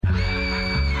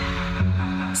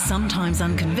Sometimes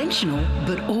unconventional,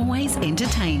 but always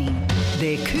entertaining.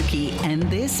 They're kooky and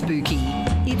they're spooky.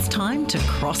 It's time to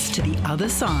cross to the other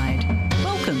side.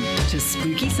 Welcome to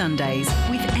Spooky Sundays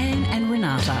with Anne and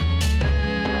Renata.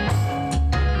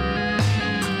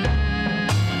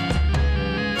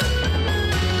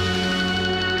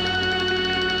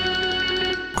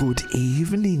 Good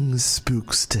evening,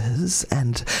 spooksters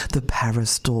and the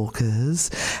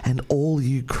parastalkers and all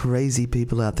you crazy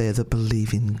people out there that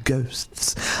believe in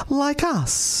ghosts like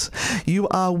us. You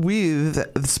are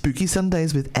with Spooky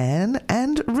Sundays with Anne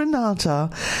and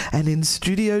Renata, and in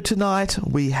studio tonight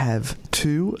we have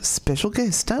two special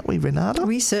guests, don't we, Renata?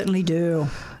 We certainly do.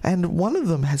 And one of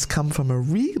them has come from a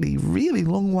really, really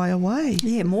long way away.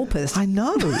 Yeah, Morpeth. I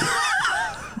know.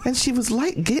 And she was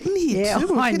late getting here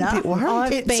too. I know. A bit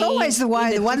worried. It's always the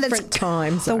way. The one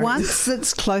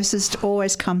that's closest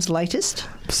always comes latest.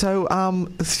 So,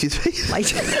 excuse me.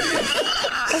 Latest.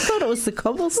 I thought it was the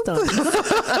cobblestone.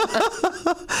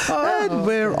 And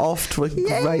we're off to a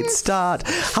great start.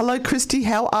 Hello, Kristy.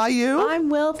 How are you?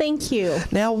 I'm well, thank you.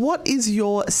 Now, what is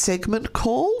your segment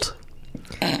called?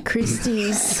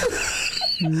 Kristy's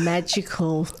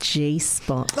Magical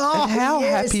G-spot. Oh, and how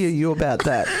happy are you about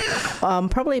that?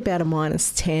 Probably about a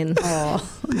 -10. Oh,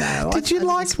 no. Did you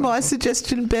like my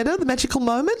suggestion better, the magical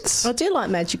moments? I do like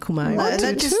magical moments. I do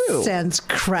that just too. sounds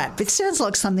crap. It sounds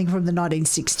like something from the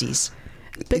 1960s.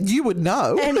 But you would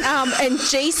know. And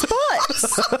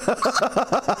G-spots.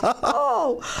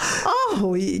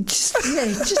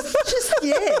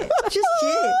 You're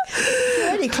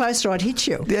any closer, I'd hit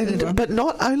you. But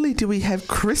not only do we have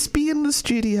Crispy in the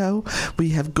studio, we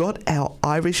have got our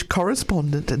Irish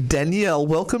correspondent, Danielle.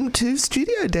 Welcome to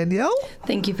studio, Danielle.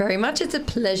 Thank you very much. It's a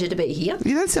pleasure to be here.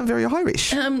 You don't sound very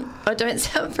Irish. I don't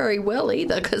sound very well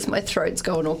either because my throat's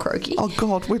going all croaky. Oh,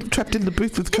 God, we're trapped in the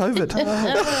booth with COVID.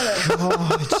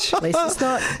 At least it's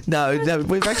not. No,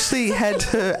 we've actually had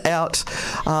her out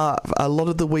a lot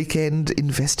of the weekend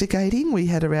investigating. We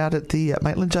had her out at the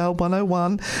Maitland Jail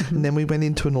 101, and then we went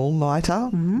into an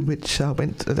all-nighter, which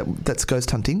that's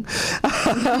ghost hunting.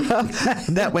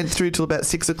 That went through till about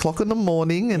 6 o'clock in the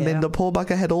morning, and then the poor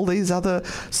bugger had all these other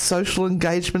social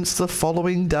engagements the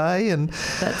following day. And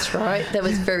that's right. There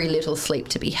was very little sleep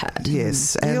to be had.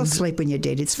 Yes. And you'll sleep when you're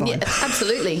dead, it's fine. Yeah,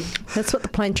 absolutely. That's what the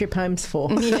plane trip home's for.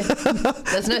 Yeah.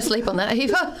 There's no sleep on that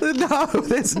either. No,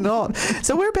 there's not.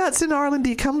 So whereabouts in Ireland do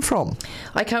you come from?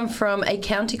 I come from a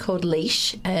county called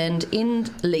Laois, and in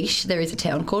Laois there is a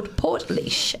town called Port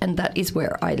Laois, and that is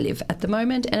where I live at the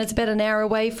moment, and it's about an hour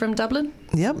away from Dublin.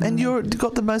 Yep, and you've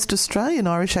got the most Australian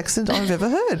Irish accent I've ever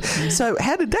heard. So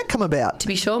how did that come about? To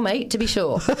be sure, mate, to be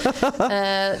sure.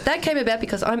 That came about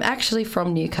because I'm actually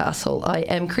from Newcastle. I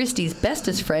am Kristy's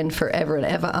bestest friend forever and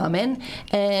ever, amen,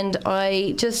 and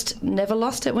I just never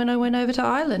lost it when I went over to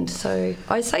Ireland. So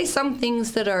I say some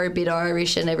things that are a bit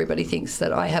Irish and everybody thinks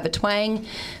that I have a twang,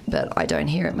 but I don't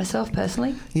hear it myself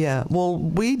personally. Yeah, well,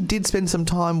 we did spend some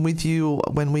time with you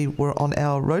when we were on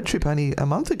our road trip only a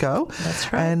month ago.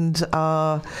 That's right. And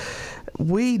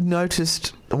we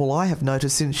noticed, well, I have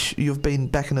noticed since you've been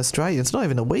back in Australia, it's not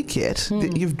even a week yet,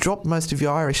 that you've dropped most of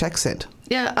your Irish accent.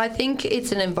 Yeah, I think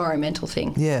it's an environmental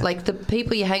thing. Yeah. Like the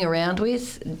people you hang around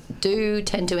with do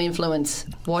tend to influence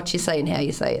what you say and how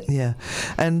you say it. Yeah.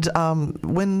 And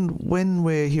when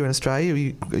we're here in Australia,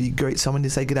 you greet someone, you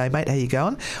say, "G'day, mate, how you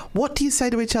going?" What do you say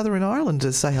to each other in Ireland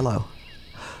to say hello?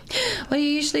 Well, you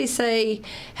usually say,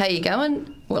 "How you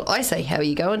going?" Well, I say, "How are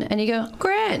you going?" And you go,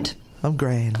 "Grand." I'm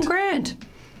grand. I'm grand.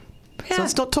 Yeah. So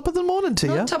it's not top of the morning to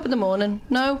you? Not top of the morning,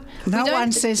 no. No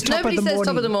one says top of the morning. Nobody says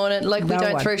top of the morning, like we No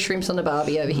don't one. throw shrimps on the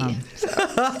barbie over here.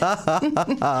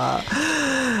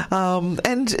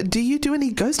 And do you do any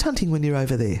ghost hunting when you're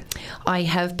over there? I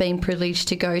have been privileged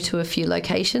to go to a few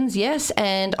locations, yes,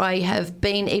 and I have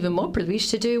been even more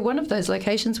privileged to do one of those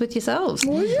locations with yourselves.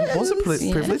 Oh, yeah. It was a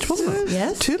privilege, wasn't it?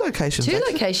 Yes. 2 locations. Two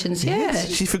actually. locations, yeah.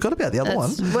 Yes. She forgot about the other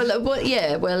one. Well,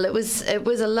 it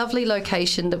was a lovely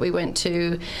location that we went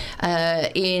to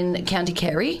in County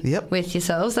Kerry with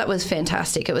yourselves. That was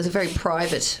fantastic. It was a very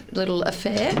private little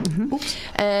affair,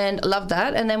 and loved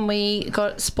that. And then we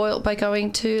got spoilt by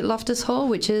going to Loftus Hall,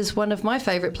 which is one of my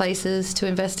favourite places to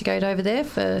investigate over there,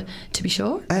 to be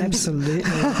sure. And, absolutely.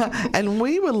 And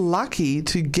we were lucky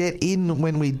to get in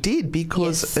when we did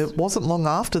because it wasn't long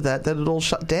after that it all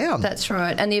shut down. That's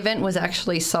right. And the event was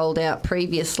actually sold out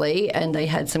previously and they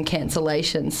had some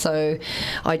cancellations. So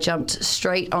I jumped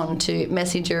straight onto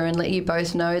Messenger and let you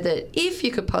both know that if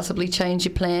you could possibly change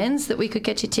your plans, that we could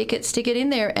get you tickets to get in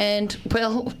there. And,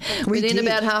 well, within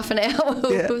about half an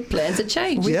hour, plans had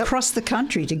changed. We crossed the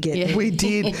country to get there. We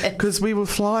did, because we were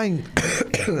flying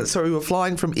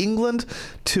from England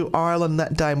to Ireland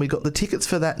that day, and we got the tickets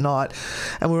for that night,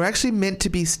 and we were actually meant to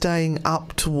be staying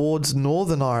up towards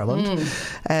Northern Ireland,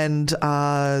 and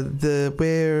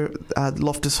where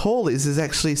Loftus Hall is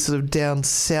actually sort of down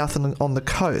south on the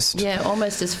coast. Yeah,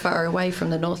 almost as far away from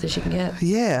the north as you can get.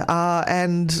 Yeah,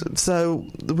 and so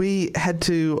we had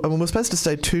to, we were supposed to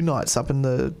stay 2 nights up in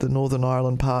the Northern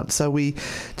Ireland part, so we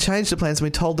changed the plans, and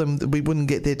we told them that we wouldn't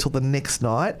get there till the next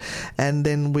night, and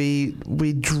then we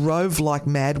drove like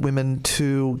mad women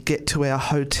to get to our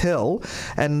hotel,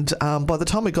 and by the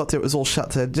time we got there it was all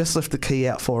shut, so they just left the key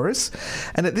out for us,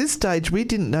 and at this stage we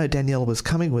didn't know Danielle was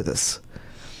coming with us.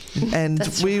 And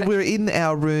we were in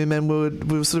our room, and we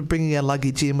were sort of bringing our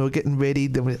luggage in. We were getting ready.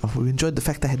 Then we enjoyed the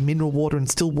fact they had mineral water and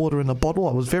still water in a bottle.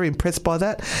 I was very impressed by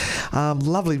that.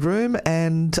 Lovely room.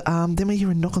 And then we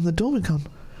hear a knock on the door. We're going,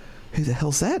 who the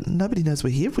hell's that? Nobody knows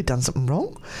we're here. Have we done something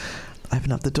wrong?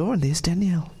 Open up the door, and there's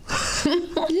Danielle. Oh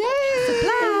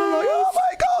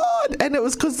my God! And it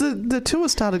was because the tour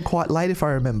started quite late, if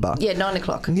I remember. Yeah, 9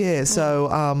 o'clock. Yeah, so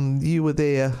you were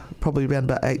there probably around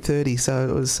about 8:30, so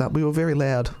it was we were very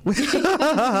loud.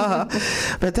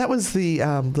 But that was the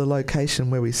location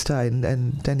where we stayed,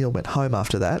 and Danielle went home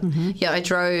after that. Mm-hmm. Yeah, I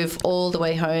drove all the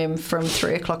way home from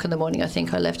 3 o'clock in the morning. I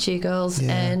think I left you girls,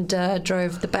 and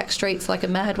drove the back streets like a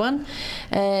mad one,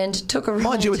 and took a wrong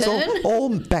Mind you, turn. it's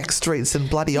all back streets in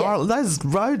bloody Ireland. Those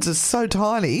roads are so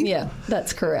tiny. Yeah,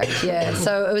 that's correct. Yeah,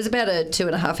 so it was about a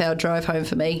 2.5 hour drive home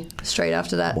for me straight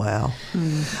after that. Wow.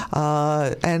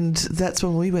 And that's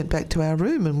when we went back to our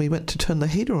room, and we went to turn the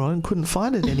heater on and couldn't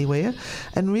find it anywhere,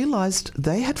 and realised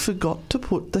they had forgot to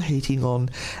put the heating on,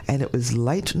 and it was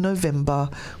late November,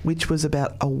 which was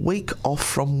about a week off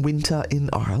from winter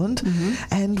in Ireland,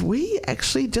 and we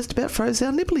actually just about froze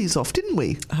our nibblies off, didn't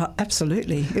we?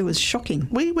 Absolutely. It was shocking.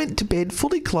 We went to bed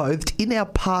fully clothed in our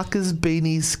parkas,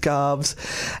 beanies, scarves,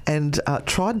 and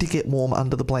tried to get warm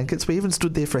under the blankets. We even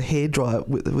stood there for a hairdryer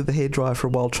with the hairdryer for a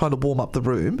while, trying to warm up the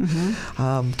room,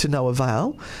 to no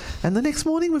avail. And the next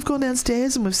morning we've gone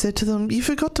downstairs and we've said to them, you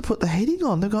forgot to put the heating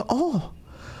on. They've gone, oh,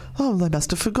 they must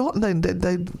have forgotten. They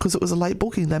because it was a late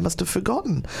booking, they must have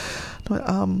forgotten.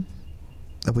 Are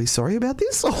we sorry about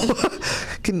this?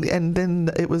 And then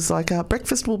it was like,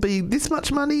 breakfast will be this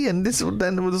much money, and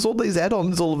then there was all these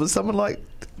add-ons all of a sudden. Like,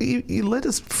 you let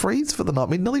us freeze for the night.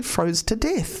 We nearly froze to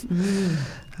death.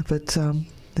 But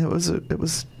it was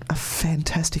a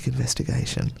fantastic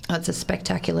investigation. It's a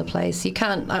spectacular place.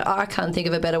 I can't think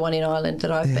of a better one in Ireland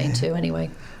that I've been to anyway.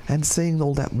 And seeing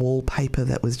all that wallpaper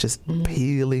that was just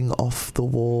peeling off the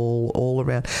wall all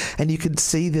around. And you could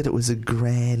see that it was a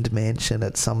grand mansion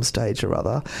at some stage or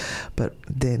other. But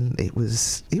then it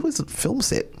was a film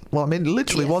set. Well, I mean, it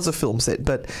literally was a film set,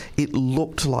 but it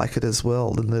looked like it as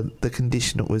well, and the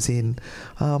condition it was in.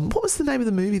 What was the name of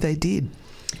the movie they did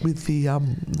with the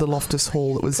Loftus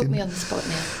Hall that was in? Put me on the spot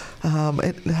now.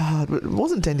 It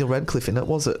wasn't Daniel Radcliffe in it,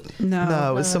 was it?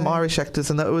 No, it was some Irish actors,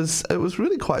 and it was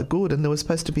really quite good. And there was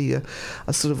supposed to be a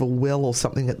sort of a well or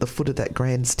something at the foot of that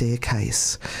grand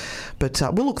staircase. But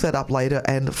we'll look that up later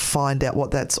and find out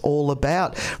what that's all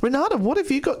about. Renata, what have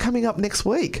you got coming up next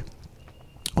week,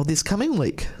 or this coming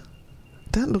week?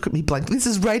 Don't look at me blank. This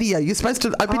is radio. You're supposed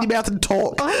to open your mouth and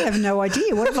talk. I have no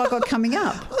idea. What have I got coming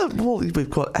up? Well, we've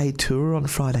got a tour on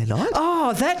Friday night.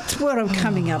 Oh, that's what I'm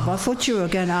coming up. I thought you were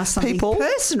going to ask something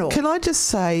personal. Can I just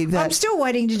say that... I'm still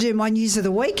waiting to do my news of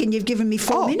the week, and you've given me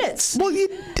 4 minutes. Well,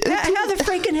 how the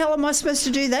freaking hell am I supposed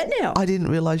to do that now? I didn't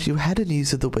realise you had a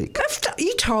news of the week.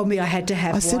 You told me I had to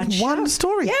have one. I said one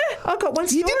story. Yeah, I got one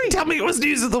story. You didn't tell me it was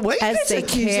news of the week. As their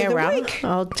carer,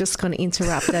 I'm just going to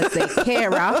interrupt. As their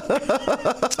carer,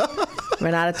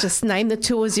 Renata, just name the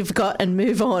tours you've got and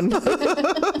move on.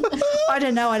 I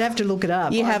don't know. I'd have to look it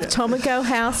up. You have Tomago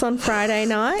House on Friday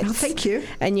night. Oh, thank you.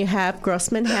 And you have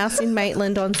Grossman House in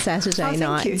Maitland on Saturday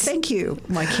night. Thank you,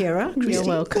 my carer. Kristy. You're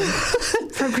welcome.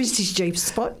 From Kristy's Jeep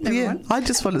spot, everyone. Yeah, I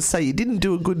just want to say you didn't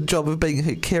do a good job of being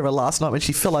her carer last night when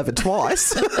she fell over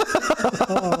twice.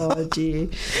 Oh, dear.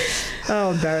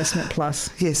 Oh, embarrassment plus.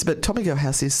 Yes, but Tomago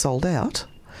House is sold out.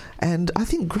 And I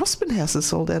think Grossman House is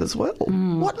sold out as well.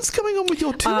 What's going on with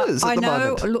your tours at the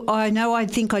moment? Look, I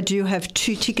think I do have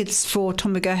 2 tickets for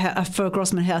for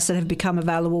Grossman House that have become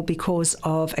available because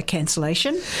of a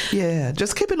cancellation. Yeah,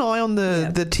 just keep an eye on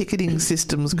the ticketing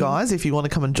systems, guys, if you want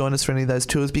to come and join us for any of those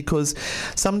tours, because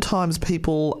sometimes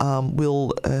people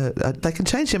they can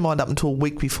change their mind up until a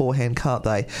week beforehand, can't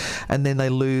they? And then they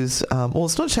lose, well,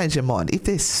 it's not change their mind if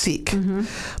they're sick,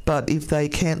 but if they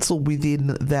cancel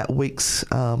within that week's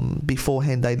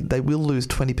beforehand, they will lose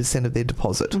 20% of their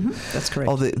deposit. That's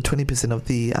correct. Or the 20% of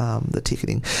the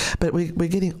ticketing. But we're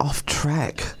getting off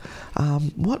track.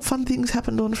 What fun things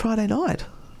happened on Friday night?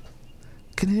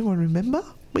 Can anyone remember?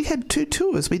 We had 2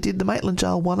 tours. We did the Maitland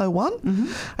Jail 101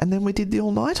 and then we did the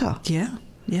all-nighter. Yeah.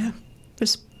 It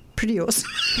was pretty awesome.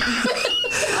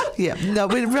 Yeah. No,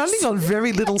 we're running on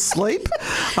very little sleep.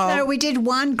 No, we did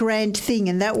one grand thing,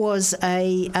 and that was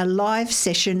a live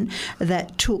session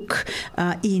that took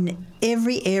in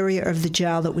every area of the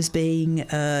jail that was being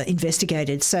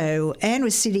investigated. So Anne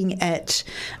was sitting at...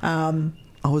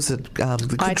 I was at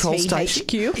the control station.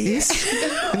 HQ. Yes.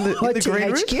 in the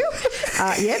green room.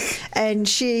 Yep. And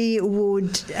she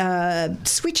would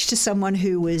switch to someone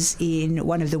who was in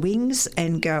one of the wings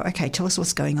and go, okay, tell us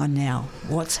what's going on now.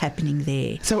 What's happening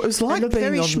there? So it was like being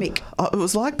very on... schmick. It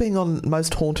was like being on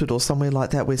Most Haunted or somewhere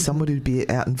like that, where somebody would be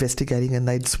out investigating and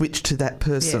they'd switch to that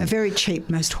person. Yeah, a very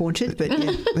cheap Most Haunted, but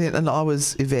yeah. Yeah, and I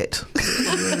was Yvette.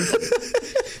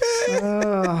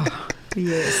 Oh...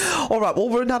 Yes. All right. Well,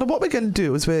 Renata, what we're going to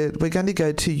do is we're going to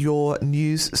go to your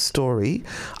news story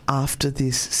after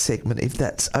this segment, if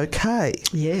that's okay.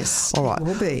 Yes. All right. It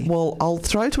will be. Well, I'll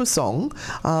throw to a song.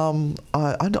 I'm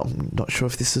not sure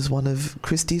if this is one of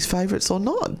Kristy's favourites or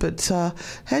not, but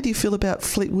how do you feel about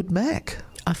Fleetwood Mac?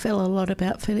 I feel a lot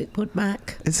about Fleetwood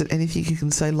Mac. Is it anything you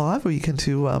can say live, or you can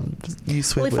use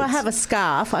swear words? Well, if I have a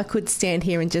scarf, I could stand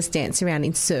here and just dance around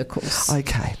in circles.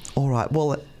 Okay. All right.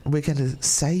 Well, we're going to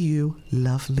Say You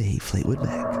Love Me, Fleetwood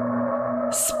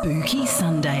Mac. Spooky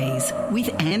Sundays with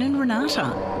Anne and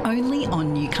Renata, only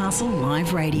on Newcastle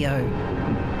Live Radio.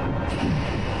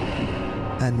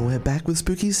 And we're back with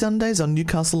Spooky Sundays on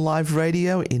Newcastle Live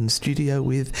Radio, in studio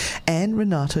with Anne,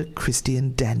 Renata, Kristy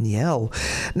and Danielle.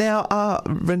 Now,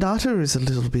 Renata is a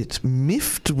little bit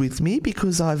miffed with me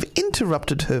because I've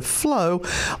interrupted her flow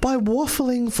by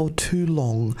waffling for too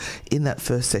long in that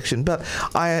first section. But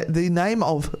the name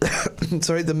of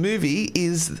the movie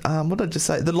is, what did I just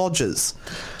say? The Lodgers.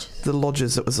 The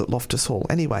Lodgers that was at Loftus Hall.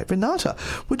 Anyway, Renata,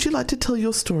 would you like to tell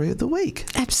your story of the week?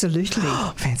 Absolutely.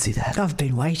 Fancy that. I've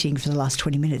been waiting for the last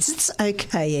 20 minutes. It's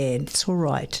okay, Anne. It's all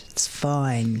right. It's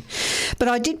fine. But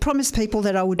I did promise people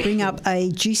that I would bring up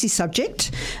a juicy subject,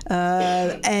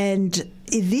 and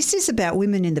this is about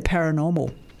women in the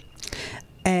paranormal.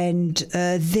 And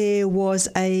there was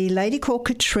a lady called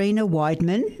Katrina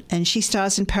Weidman, and she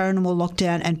stars in Paranormal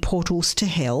Lockdown and Portals to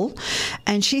Hell.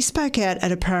 And she spoke out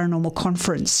at a paranormal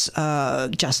conference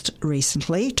just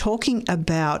recently, talking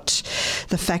about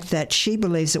the fact that she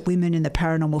believes that women in the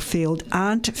paranormal field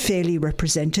aren't fairly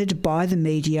represented by the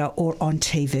media or on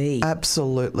TV.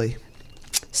 Absolutely.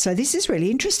 So this is really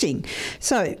interesting.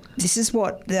 So this is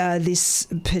what this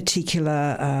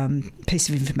particular piece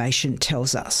of information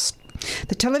tells us.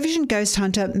 The television ghost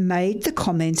hunter made the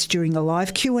comments during a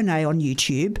live Q&A on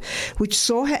YouTube, which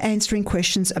saw her answering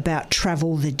questions about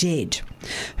Travel the Dead,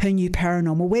 her new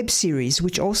paranormal web series,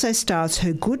 which also stars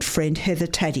her good friend Heather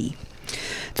Taddy.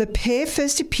 The pair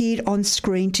first appeared on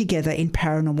screen together in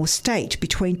Paranormal State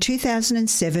between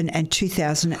 2007 and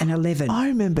 2011. I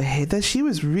remember Heather. She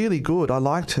was really good. I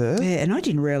liked her. Yeah, and I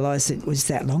didn't realise it was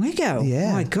that long ago.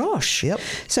 Yeah. My gosh. Yep.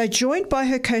 So joined by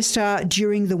her co-star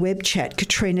during the web chat,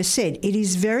 Katrina said, "It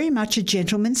is very much a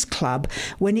gentleman's club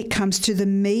when it comes to the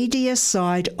media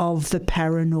side of the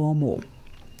paranormal."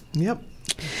 Yep.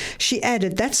 She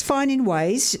added, "That's fine in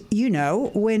ways,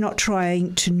 we're not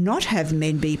trying to not have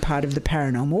men be part of the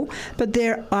paranormal, but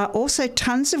there are also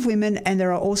tons of women and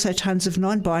there are also tons of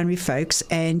non-binary folks,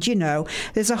 and,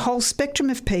 there's a whole spectrum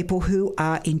of people who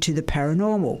are into the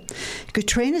paranormal."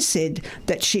 Katrina said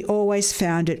that she always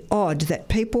found it odd that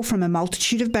people from a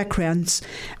multitude of backgrounds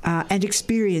and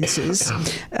experiences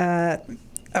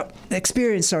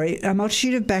a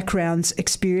multitude of backgrounds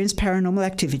experience paranormal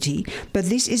activity, but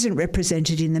this isn't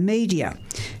represented in the media.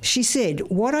 She said,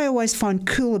 "What I always find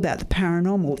cool about the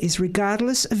paranormal is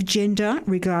regardless of gender,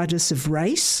 regardless of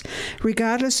race,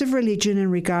 regardless of religion,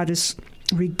 and regardless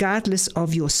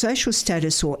of your social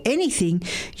status or anything,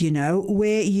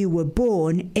 where you were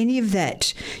born, any of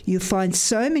that, you find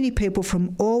so many people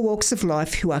from all walks of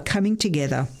life who are coming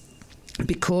together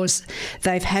because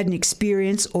they've had an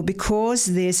experience or because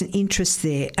there's an interest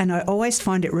there. And I always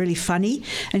find it really funny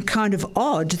and kind of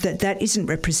odd that isn't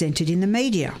represented in the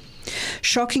media.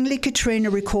 Shockingly,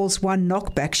 Katrina recalls one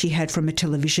knockback she had from a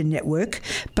television network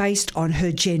based on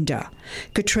her gender.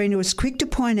 Katrina was quick to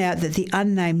point out that the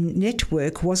unnamed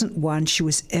network wasn't one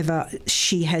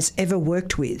she has ever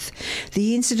worked with.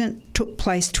 The incident took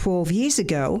place 12 years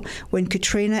ago when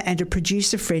Katrina and a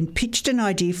producer friend pitched an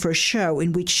idea for a show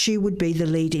in which she would be the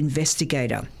lead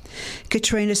investigator.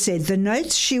 Katrina said the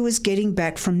notes she was getting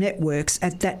back from networks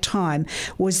at that time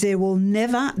was there will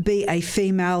never be a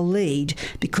female lead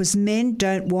because men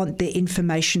don't want their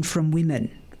information from women.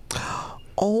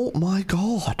 Oh, my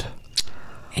God.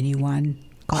 Anyone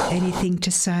got anything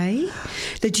to say?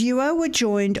 The duo were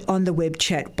joined on the web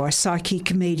chat by psychic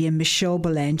comedian Michelle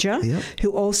Belanger,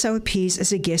 who also appears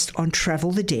as a guest on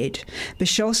Travel the Dead.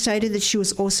 Michelle stated that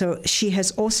she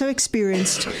has also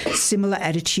experienced similar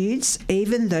attitudes,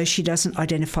 even though she doesn't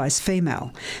identify as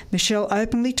female. Michelle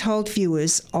openly told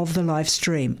viewers of the live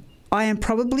stream, "I am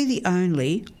probably the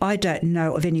only, I don't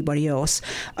know of anybody else,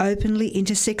 openly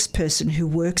intersex person who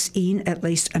works in at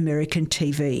least American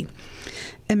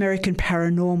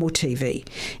paranormal TV.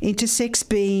 Intersex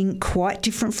being quite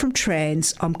different from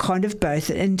trans, I'm kind of both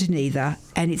and neither,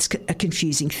 and it's a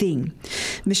confusing thing."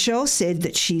 Michelle said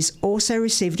that she's also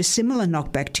received a similar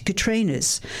knockback to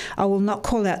Katrina's. "I will not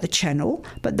call out the channel,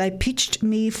 but they pitched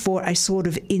me for a sort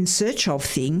of in search of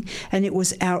thing, and it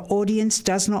was our audience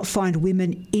does not find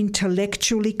women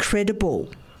intellectually credible."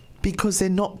 Because they're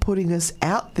not putting us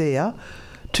out there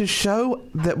to show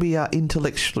that we are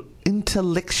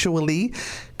intellectually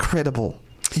credible.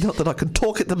 Not that I can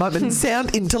talk at the moment and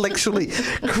sound intellectually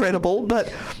credible,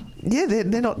 but yeah,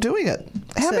 they're not doing it.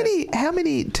 How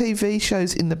many TV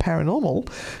shows in the paranormal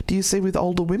do you see with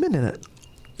older women in it?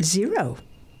 Zero.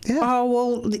 Yeah. Oh,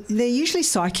 well, they're usually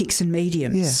psychics and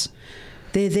mediums.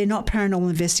 Yeah. They're not paranormal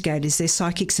investigators. They're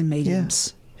psychics and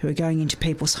mediums who are going into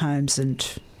people's homes and,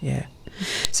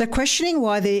 So questioning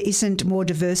why there isn't more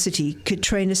diversity,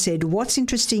 Katrina said, "What's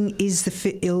interesting is the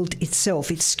field itself.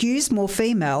 It skews more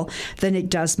female than it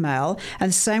does male, and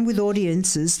the same with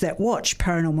audiences that watch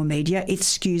paranormal media, it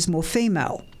skews more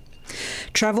female."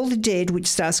 Travel the Dead, which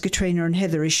stars Katrina and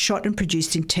Heather, is shot and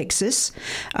produced in Texas,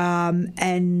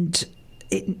 and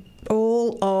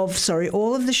all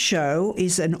of the show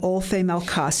is an all-female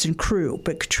cast and crew,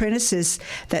 but Katrina says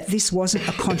that this wasn't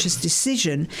a conscious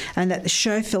decision and that the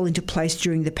show fell into place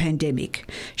during the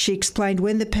pandemic. She explained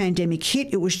when the pandemic hit,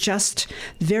 it was just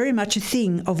very much a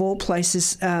thing of all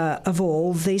places,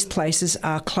 these places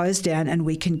are closed down and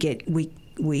we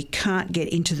can't get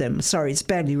into them. Sorry, it's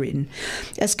badly written.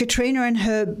 As Katrina and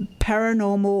her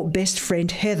paranormal best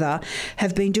friend Heather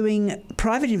have been doing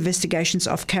private investigations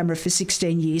off camera for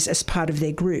 16 years as part of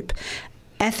their group,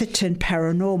 Atherton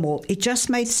Paranormal, it just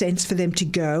made sense for them to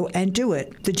go and do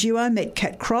it. The duo met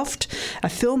Kat Croft, a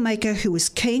filmmaker who was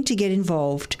keen to get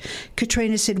involved.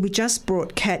 Katrina said, "We just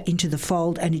brought Kat into the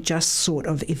fold and it just sort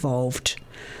of evolved."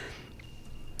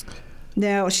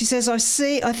 Now, she says, I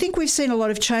think we've seen a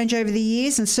lot of change over the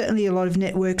years, and certainly a lot of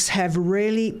networks have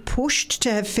really pushed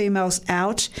to have females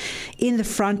out in the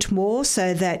front more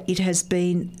so that it has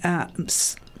been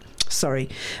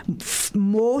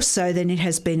more so than it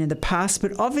has been in the past,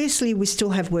 but obviously we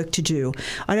still have work to do.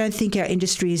 I don't think our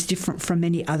industry is different from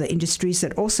many other industries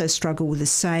that also struggle with the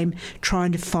same,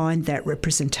 trying to find that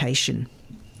representation.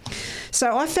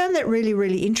 So I found that really,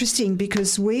 really interesting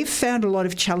because we've found a lot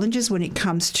of challenges when it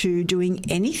comes to doing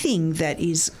anything that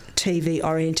is TV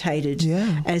orientated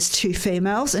as two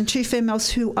females and two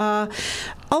females who are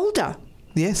older.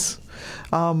 Yes.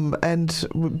 And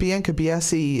Bianca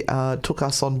Biasi took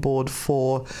us on board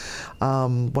for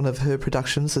one of her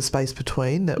productions, The Space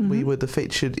Between, that we were the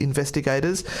featured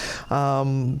investigators.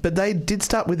 But they did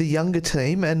start with a younger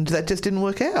team, and that just didn't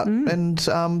work out. And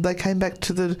they came back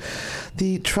to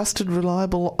the trusted,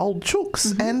 reliable old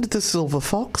chooks. And the Silver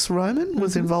Fox, Roman,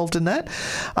 was involved in that.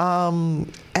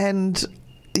 And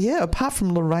yeah, apart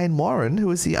from Lorraine Warren, who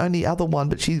was the only other one,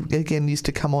 but she, again, used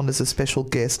to come on as a special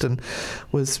guest and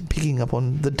was picking up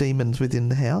on the demons within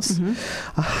the house,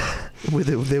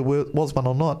 whether there was one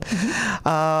or not.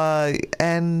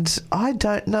 And I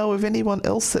don't know of anyone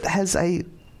else that has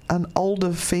an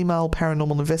older female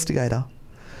paranormal investigator.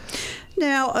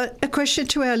 Now, a question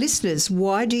to our listeners.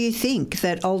 Why do you think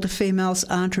that older females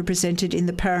aren't represented in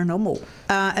the paranormal?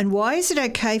 And why is it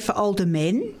okay for older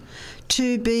men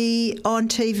to be on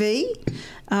TV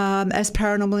as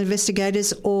paranormal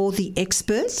investigators or the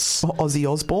experts. Ozzy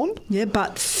Osbourne? Yeah,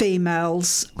 but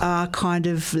females are kind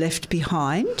of left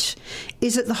behind.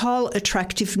 Is it the whole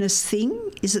attractiveness thing?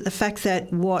 Is it the fact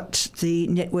that what the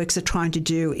networks are trying to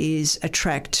do is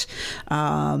attract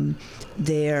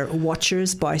their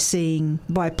watchers by placing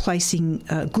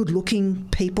good-looking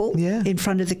people in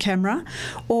front of the camera?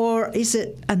 Or is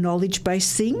it a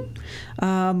knowledge-based thing?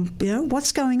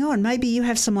 What's going on? Maybe you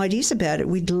have some ideas about it.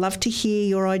 We'd love to hear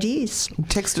your ideas.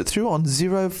 Text it through on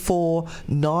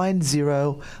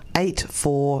 0490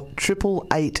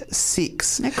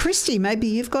 848886. Now, Kristy, maybe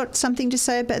you've got something to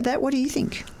say about that. What do you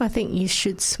think? I think you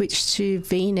should switch to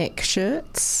V-neck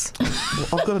shirts. Well,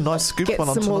 I've got a nice scoop Get one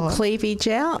on some tonight. more cleavage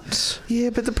out.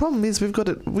 Yeah, but the problem is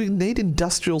we need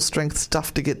industrial strength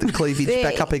stuff to get the cleavage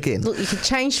back up again. Look, you can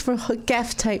change from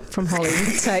gaff tape from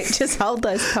Hollywood tape. Just hold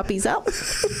those puppies up.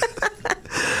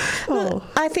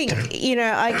 I think,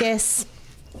 I guess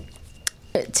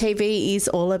TV is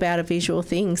all about a visual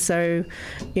thing. So,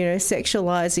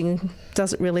 sexualising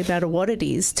doesn't really matter what it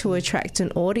is to attract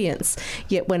an audience.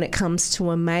 Yet when it comes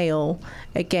to a male,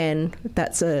 again,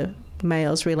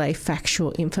 males relay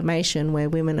factual information, where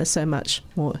women are so much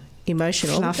more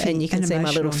emotional. Fluffy and you can see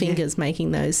my little fingers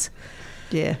making those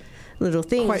little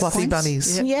things. Fluffy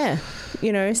bunnies. Yeah.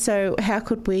 So how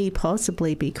could we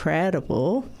possibly be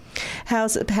credible?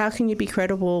 How can you be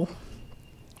credible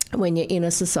when you're in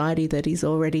a society that is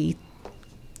already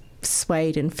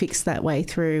swayed and fixed that way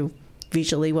through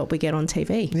visually what we get on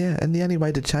TV? Yeah, and the only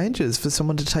way to change is for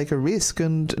someone to take a risk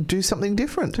and do something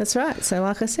different. That's right. So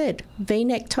like I said,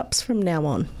 V-neck tops from now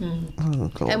on.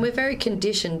 Oh, God. And we're very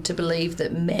conditioned to believe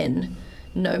that men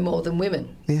know more than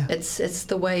women. Yeah. It's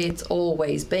the way it's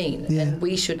always been, and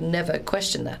we should never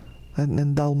question that.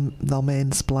 And they'll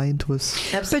mansplain to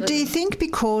us. Absolutely. But do you think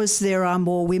because there are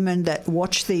more women that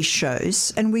watch these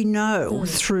shows, and we know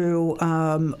through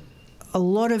a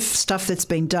lot of stuff that's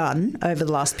been done over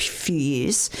the last few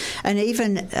years, and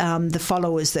even the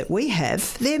followers that we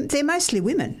have, they're mostly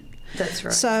women. That's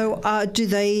right. So do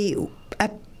they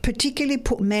particularly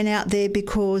put men out there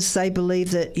because they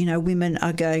believe that, women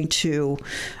are going to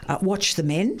watch the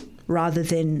men rather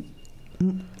than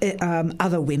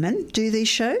other women do these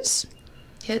shows?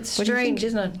 Yeah, it's strange,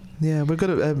 isn't it? Yeah, we've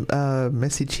got a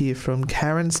message here from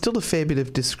Karen. Still a fair bit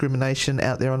of discrimination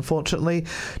out there, unfortunately.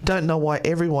 Don't know why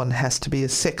everyone has to be a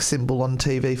sex symbol on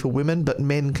TV for women, but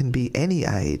men can be any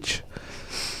age.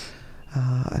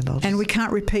 And we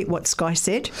can't repeat what Sky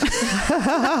said. We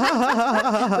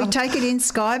take it in,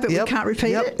 Sky, but we can't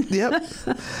repeat it. Yep.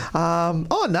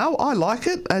 Oh, no, I like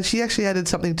it. She actually added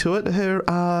something to it. Her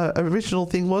original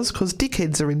thing was because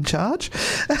dickheads are in charge.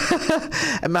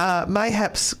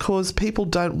 Mayhaps because people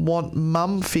don't want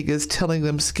mum figures telling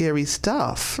them scary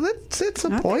stuff. That's a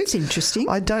point. That's interesting.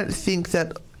 I don't think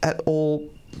that at all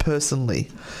personally.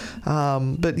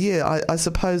 But yeah, I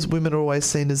suppose women are always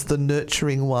seen as the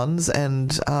nurturing ones,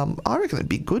 and I reckon it'd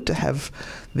be good to have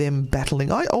them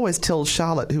battling. I always tell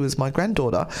Charlotte, who is my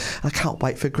granddaughter, I can't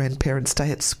wait for Grandparents'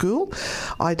 Day at school,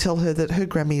 I tell her that her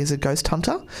Grammy is a ghost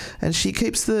hunter and she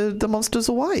keeps the monsters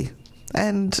away.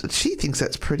 And she thinks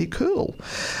that's pretty cool.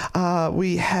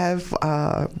 We have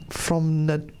from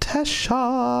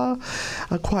Natasha,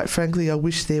 quite frankly, I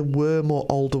wish there were more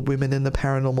older women in the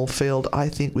paranormal field. I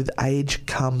think with age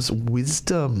comes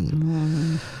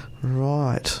wisdom.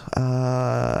 Right.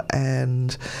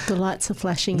 And the lights are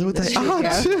flashing. They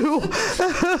are too.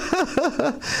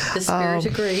 The spirit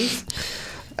agrees.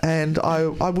 And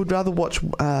I would rather watch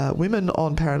women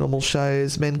on paranormal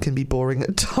shows. Men can be boring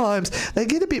at times. They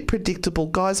get a bit predictable,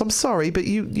 guys. I'm sorry, but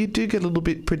you do get a little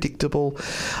bit predictable.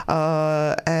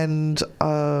 And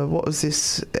what was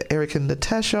this? Eric and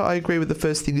Natasha. I agree with the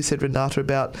first thing you said, Renata,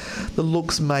 about the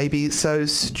looks maybe. So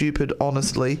stupid,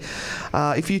 honestly.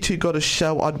 If you two got a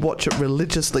show, I'd watch it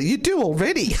religiously. You do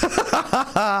already.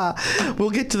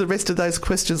 We'll get to the rest of those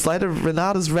questions later.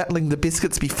 Renata's rattling the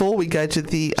biscuits before we go to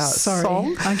the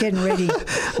song. I'm getting ready.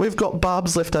 We've got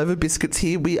Barb's leftover biscuits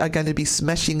here. We are going to be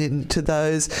smashing into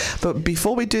those. But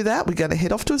before we do that, we're going to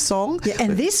head off to a song. Yeah,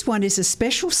 and this one is a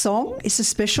special song.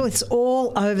 It's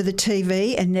all over the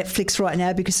TV and Netflix right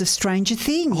now because of Stranger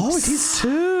Things. Oh, it is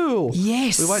too.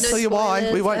 Yes. We won't No tell you why.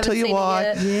 spoilers, We won't tell you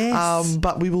why. Yes.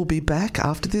 But we will be back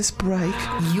after this break.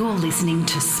 You're listening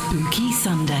to Spooky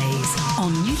Sundays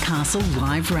on Newcastle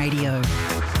Live Radio.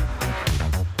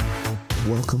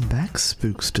 Welcome back,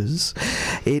 spooksters.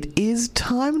 It is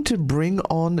time to bring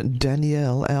on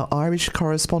Danielle, our Irish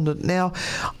correspondent. Now,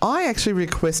 I actually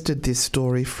requested this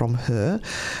story from her,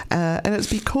 and it's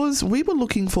because we were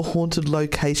looking for haunted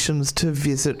locations to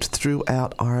visit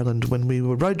throughout Ireland when we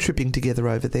were road tripping together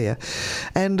over there.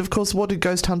 And, of course, what do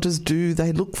ghost hunters do?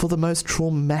 They look for the most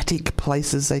traumatic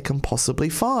places they can possibly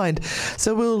find.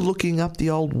 So we were looking up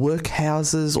the old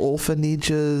workhouses,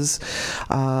 orphanages,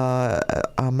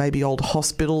 maybe old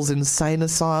hospitals, insane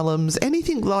asylums,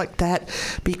 anything like that,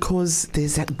 because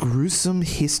there's that gruesome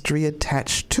history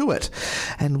attached to it.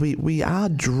 And we are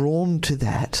drawn to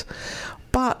that.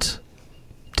 But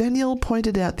Danielle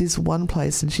pointed out this one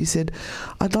place and she said,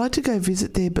 I'd like to go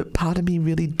visit there, but part of me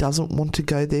really doesn't want to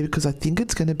go there because I think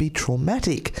it's going to be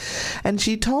traumatic. And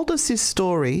she told us this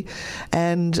story,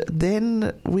 and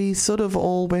then we sort of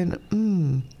all went,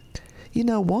 you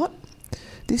know what?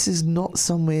 This is not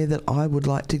somewhere that I would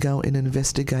like to go and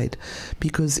investigate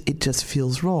because it just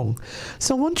feels wrong.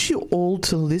 So I want you all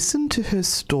to listen to her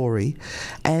story,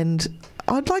 and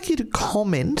I'd like you to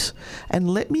comment and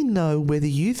let me know whether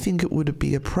you think it would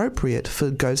be appropriate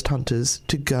for ghost hunters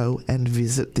to go and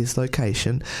visit this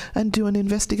location and do an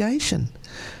investigation.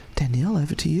 Danielle,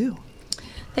 over to you.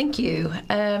 Thank you.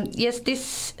 Yes,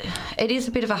 it is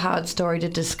a bit of a hard story to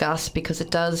discuss because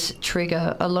it does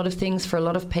trigger a lot of things for a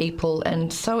lot of people,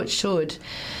 and so it should.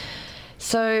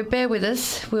 So bear with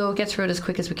us. We'll get through it as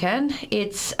quick as we can.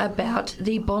 It's about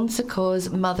the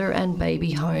Bonsecours Mother and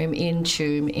Baby Home in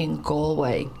Tuam in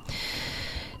Galway.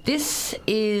 This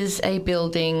is a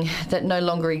building that no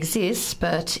longer exists,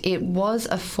 but it was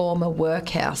a former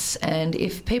workhouse. And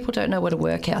if people don't know what a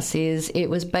workhouse is, it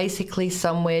was basically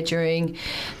somewhere during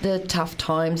the tough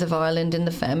times of Ireland in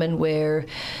the famine where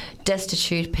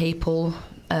destitute people,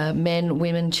 men,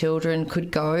 women, children could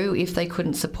go if they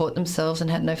couldn't support themselves and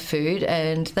had no food,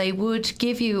 and they would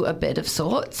give you a bed of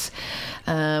sorts.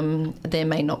 There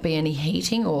may not be any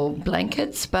heating or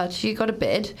blankets, but you got a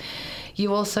bed.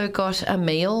 You also got a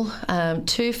meal,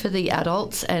 2 for the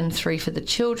adults and 3 for the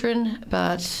children,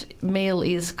 but meal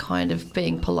is kind of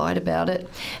being polite about it.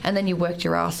 And then you worked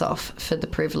your ass off for the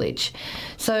privilege.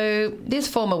 So this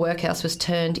former workhouse was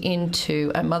turned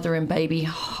into a mother and baby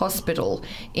hospital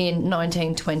in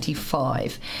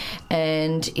 1925.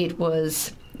 And it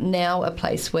was now a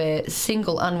place where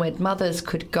single unwed mothers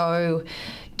could go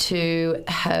to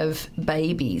have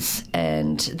babies,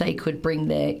 and they could bring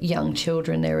their young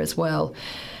children there as well.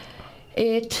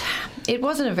 It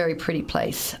wasn't a very pretty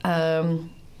place. Over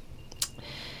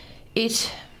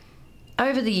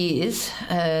the years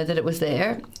that it was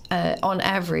there, on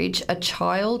average, a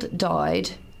child died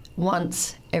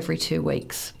once every 2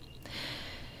 weeks.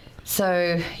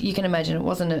 So you can imagine it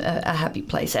wasn't a happy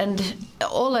place. And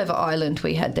all over Ireland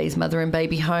we had these mother and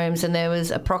baby homes, and there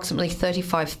was approximately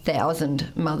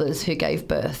 35,000 mothers who gave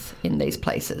birth in these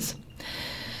places.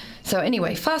 So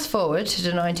anyway, fast forward to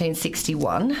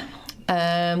 1961.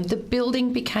 The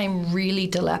building became really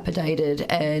dilapidated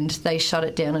and they shut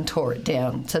it down and tore it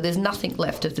down. So there's nothing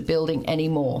left of the building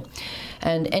anymore.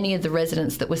 And any of the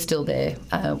residents that were still there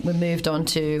were moved on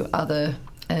to other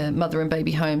mother and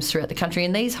baby homes throughout the country,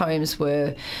 and these homes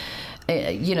were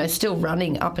still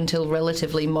running up until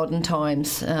relatively modern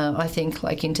times, I think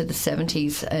like into the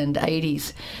 70s and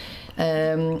 80s.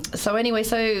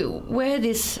 So where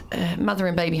this mother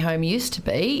and baby home used to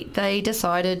be, they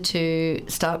decided to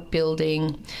start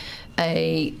building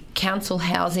a council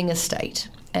housing estate.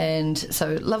 And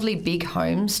so lovely big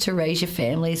homes to raise your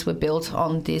families were built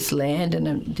on this land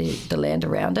and the land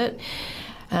around it.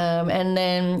 And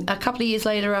then a couple of years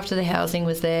later, after the housing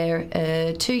was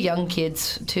there, 2 young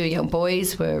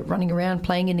boys were running around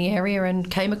playing in the area and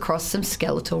came across some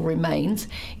skeletal remains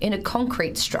in a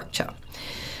concrete structure.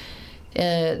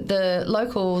 The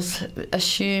locals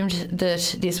assumed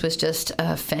that this was just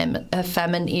a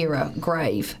famine-era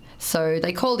grave. So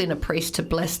they called in a priest to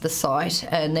bless the site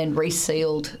and then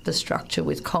resealed the structure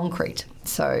with concrete.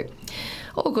 So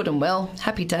all good and well,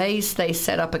 happy days. They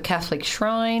set up a Catholic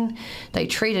shrine. They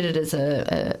treated it as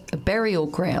a burial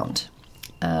ground.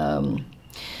 Now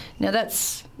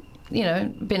that's,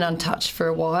 been untouched for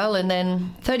a while. And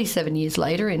then 37 years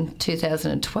later, in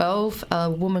 2012, a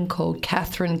woman called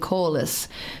Catherine Corliss,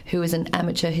 who is an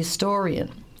amateur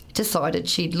historian, decided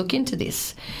she'd look into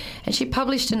this. And she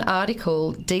published an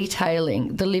article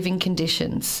detailing the living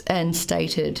conditions and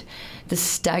stated the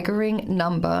staggering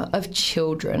number of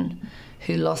children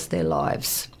who lost their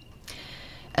lives.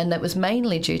 And that was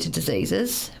mainly due to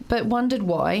diseases, but wondered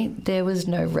why there was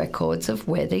no records of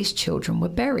where these children were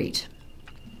buried.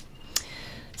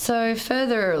 So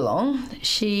further along,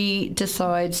 she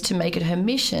decides to make it her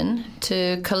mission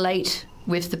to collate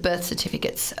with the birth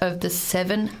certificates of the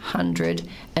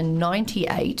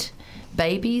 798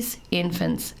 babies,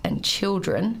 infants and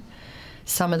children,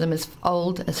 some of them as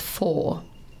old as 4,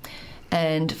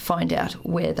 and find out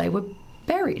where they were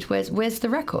buried. Where's the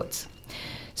records?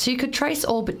 So you could trace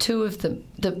all but 2 of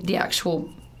the actual,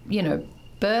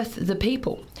 birth, the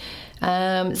people.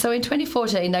 So in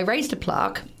 2014, they raised a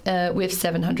plaque with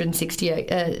 796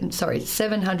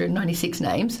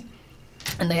 names,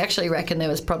 and they actually reckon there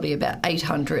was probably about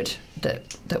 800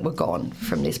 that were gone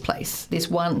from this place, this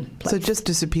one place. So just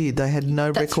disappeared. They had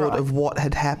no record of what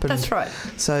had happened. That's right.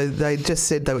 So they just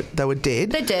said they were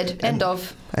dead. They're dead. End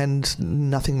of. And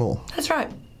nothing more. That's right.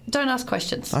 Don't ask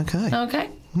questions. Okay.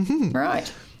 Mm-hmm.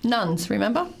 Right. Nuns,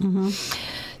 remember? Mm-hmm.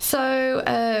 So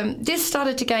this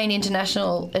started to gain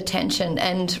international attention,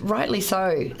 and rightly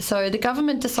so. So the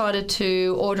government decided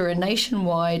to order a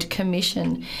nationwide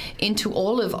commission into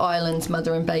all of Ireland's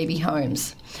mother and baby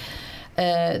homes.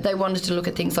 They wanted to look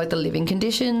at things like the living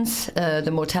conditions,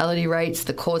 the mortality rates,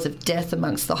 the cause of death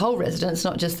amongst the whole residents,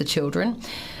 not just the children,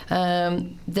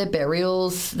 their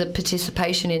burials, the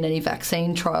participation in any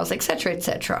vaccine trials, etc.,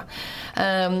 etc.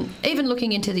 Even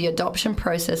looking into the adoption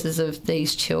processes of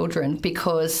these children,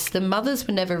 because the mothers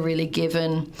were never really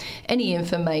given any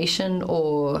information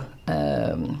or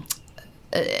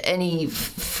any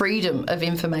freedom of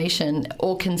information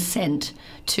or consent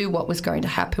to what was going to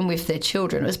happen with their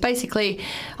children. It was basically,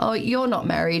 oh, you're not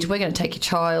married, we're going to take your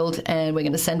child and we're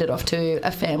going to send it off to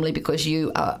a family because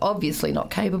you are obviously not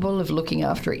capable of looking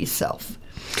after it yourself.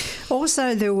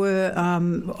 Also, there were,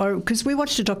 because we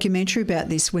watched a documentary about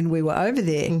this when we were over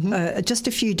there, just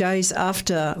a few days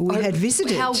after we had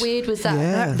visited. How weird was that?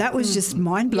 Yeah. That was just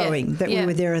mind-blowing that we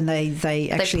were there and they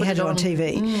actually had it on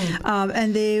TV.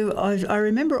 And there, I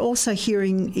remember also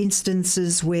hearing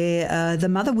instances where the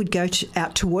mother would go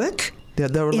out to work. Yeah,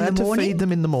 they were allowed to feed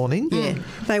them in the morning. Yeah,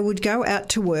 they would go out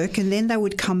to work and then they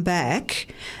would come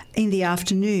back in the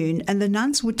afternoon and the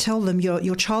nuns would tell them,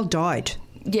 your child died.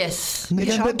 Yes. The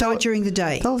child died during the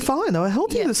day. They were fine. They were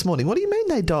healthy this morning. What do you mean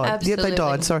they died? Absolutely. Yeah, they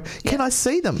died. Sorry. Can I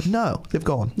see them? No, they've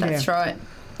gone. That's right.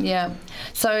 Yeah.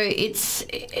 So it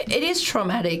is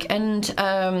traumatic, and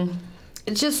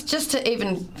just to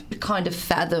even kind of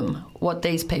fathom what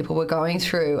these people were going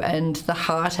through and the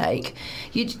heartache,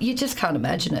 you just can't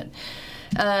imagine it.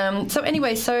 So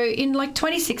anyway, so in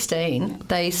 2016,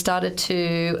 they started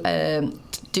to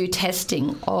do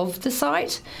testing of the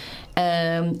site.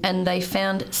 And they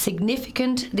found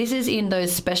significant, this is in those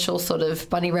special sort of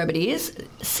bunny rabbit ears,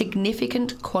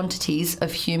 significant quantities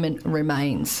of human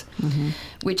remains,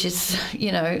 which is,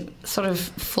 sort of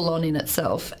full on in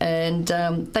itself. And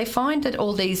they find that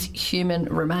all these human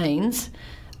remains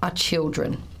are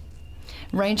children,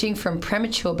 ranging from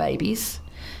premature babies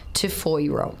to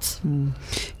 4-year-olds.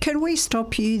 Can we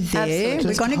stop you there? Absolutely.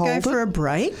 We're going to go for a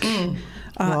break.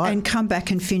 And come back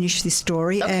and finish this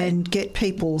story and get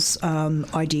people's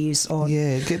ideas on...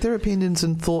 Yeah, get their opinions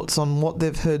and thoughts on what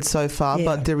they've heard so far,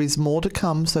 but there is more to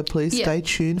come, so please stay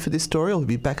tuned for this story. I'll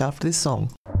be back after this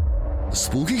song.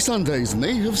 Spooky Sundays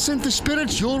may have sent the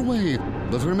spirits your way,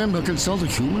 but remember, consult a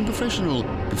human professional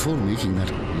before making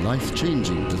that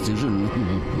life-changing decision.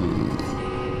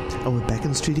 Oh, we're back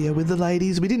in studio with the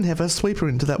ladies. We didn't have a sweeper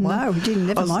into that one. No, we didn't.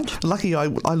 Never mind. Lucky I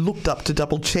looked up to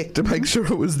double check to make sure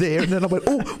it was there, and then I went,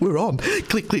 oh, we're on.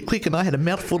 Click, click, click, and I had a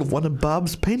mouthful of one of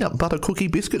Barb's peanut butter cookie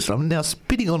biscuits. I'm now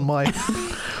spitting on my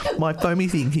foamy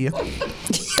thing here.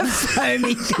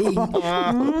 Foamy thing.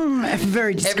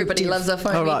 Very descriptive. Everybody loves a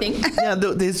foamy thing. Now,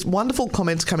 there's wonderful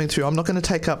comments coming through. I'm not going to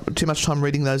take up too much time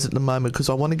reading those at the moment because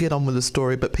I want to get on with the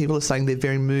story, but people are saying they're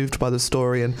very moved by the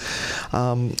story and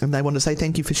they want to say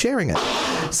thank you for sharing it.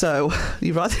 So,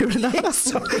 you're right there, Renata. Yes,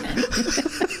 sorry.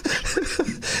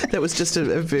 That was just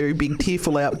a very big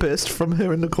tearful outburst from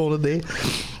her in the corner there.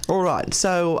 All right,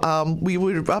 so we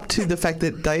were up to the fact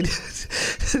that they...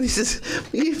 This is...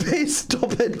 You better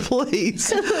stop it,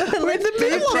 please. We're in the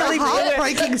middle of a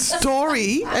heartbreaking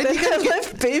story. And you're going to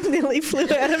left Bev nearly flew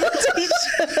out of a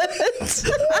T-shirt.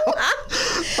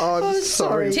 I'm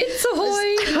sorry. Tits ahoy!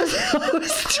 I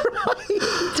was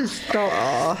trying to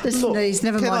stop. The sneeze.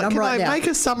 Never mind. I'm right now. Can I make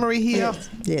a summary here?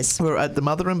 Yes. We're at the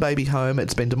mother and baby home.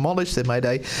 It's been demolished. They made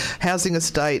a housing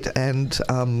estate, and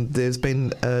there's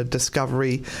been a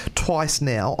discovery twice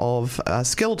now of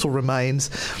skeletal remains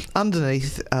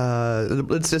underneath.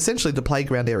 It's essentially the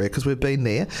playground area because we've been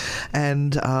there,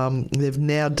 and they've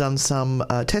now done some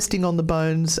testing on the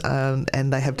bones,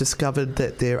 and they have discovered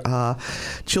that there are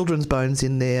children's bones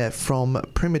in there from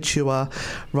premature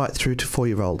right through to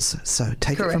 4-year-olds. So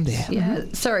take it from there. Yeah,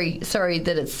 sorry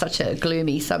that it's such a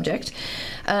gloomy subject.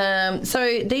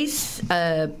 So these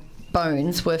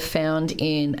bones were found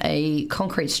in a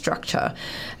concrete structure,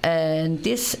 and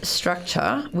this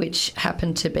structure, which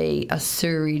happened to be a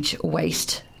sewerage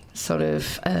waste sort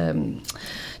of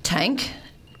tank,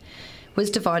 was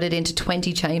divided into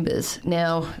 20 chambers.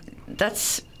 Now,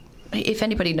 that's, if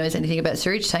anybody knows anything about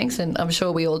sewage tanks, and I'm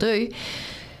sure we all do,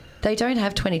 they don't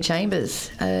have 20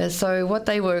 chambers. So what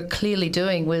they were clearly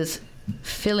doing was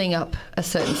filling up a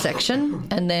certain section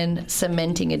and then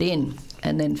cementing it in,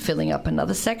 and then filling up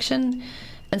another section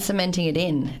and cementing it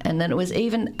in. And then it was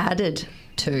even added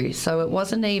to. So it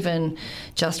wasn't even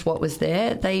just what was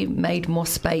there. They made more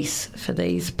space for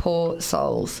these poor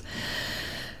souls.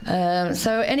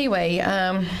 So anyway,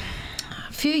 a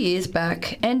few years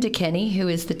back, Enda Kenny, who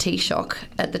is the Taoiseach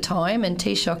at the time, and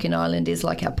Taoiseach in Ireland is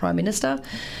like our Prime Minister,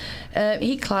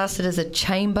 he classed it as a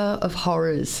chamber of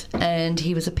horrors, and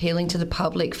he was appealing to the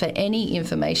public for any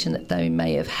information that they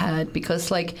may have had,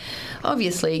 because, like,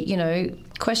 obviously, you know,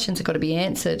 questions have got to be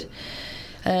answered.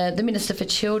 The Minister for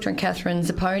Children, Catherine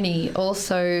Zapponi,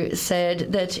 also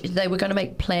said that they were going to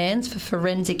make plans for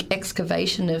forensic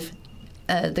excavation of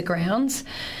the grounds,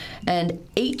 and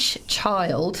each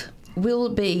child will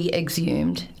be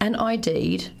exhumed and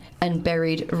ID'd and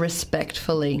buried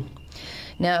respectfully.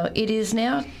 Now, it is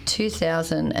now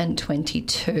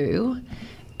 2022,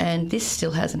 and this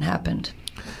still hasn't happened.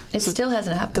 It still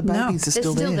hasn't happened. The babies are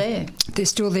still there. They're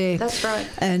still there. That's right.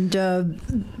 And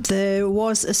there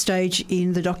was a stage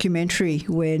in the documentary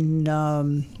when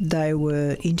they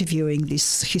were interviewing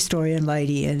this historian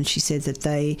lady, and she said that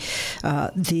the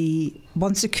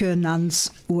Bonsecoeur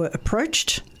nuns were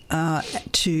approached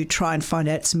to try and find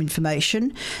out some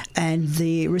information, and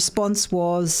the response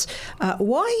was,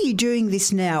 why are you doing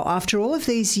this now after all of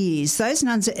these years? Those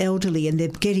nuns are elderly and they're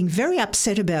getting very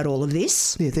upset about all of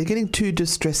this. Yeah, they're getting too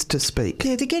distressed to speak.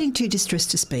 Yeah, they're getting too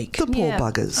distressed to speak. The poor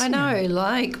buggers. I know,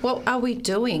 like, what are we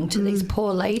doing to these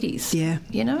poor ladies? Yeah.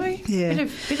 You know? Yeah.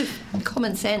 Bit of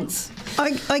common sense.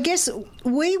 I guess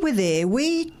we were there.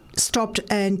 We stopped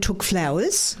and took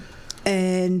flowers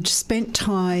and spent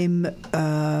time,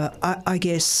 I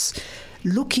guess,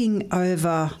 looking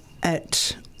over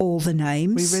at all the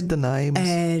names. We read the names.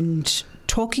 And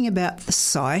talking about the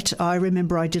site. I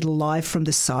remember I did a live from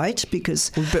the site because...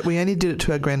 But we only did it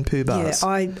to our grand poobahs.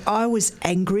 Yeah, I was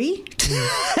angry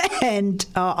and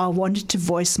I wanted to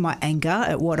voice my anger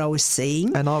at what I was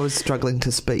seeing. And I was struggling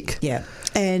to speak. Yeah.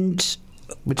 And...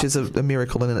 which is a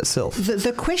miracle in itself.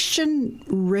 The question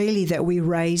really that we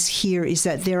raise here is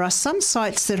that there are some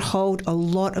sites that hold a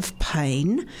lot of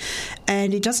pain,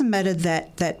 and it doesn't matter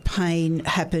that that pain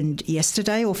happened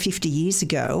yesterday or 50 years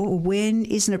ago. When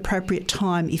is an appropriate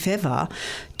time, if ever,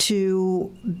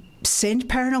 to send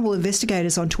paranormal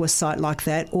investigators onto a site like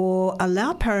that, or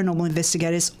allow paranormal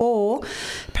investigators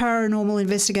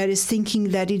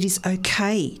thinking that it is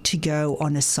okay to go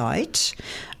on a site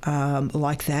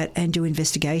like that and do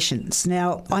investigations.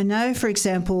 Now, I know, for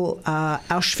example,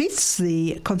 Auschwitz,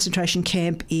 the concentration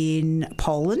camp in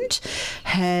Poland,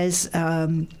 has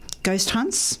ghost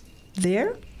hunts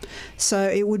there. So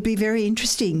it would be very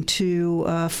interesting to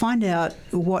find out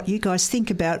what you guys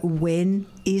think about when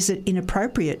is it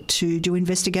inappropriate to do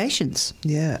investigations.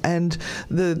 Yeah, and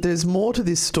there's more to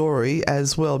this story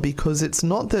as well, because it's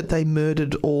not that they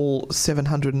murdered all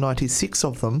 796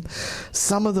 of them.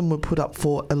 Some of them were put up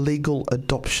for illegal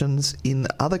adoptions in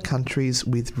other countries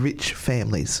with rich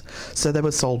families. So they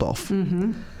were sold off.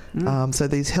 Mm-hmm. So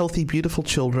these healthy, beautiful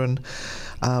children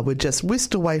were just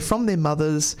whisked away from their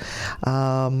mothers,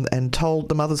 and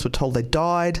the mothers were told they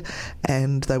died,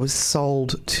 and they were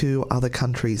sold to other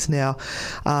countries. Now,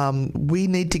 we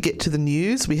need to get to the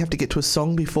news. We have to get to a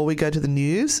song before we go to the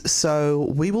news.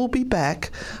 So we will be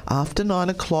back after 9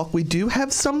 o'clock. We do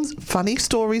have some funny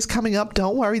stories coming up.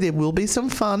 Don't worry, there will be some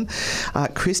fun.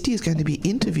 Kristy is going to be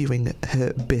interviewing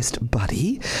her best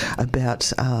buddy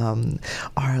about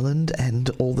Ireland and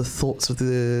all the thoughts of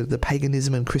the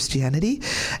paganism and Christianity.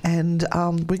 And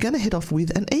we're going to head off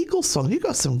with an Eagles song. You've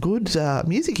got some good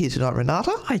music here tonight,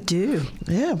 Renata. I do.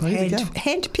 Yeah, well, here we go.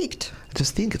 Hand-picked. I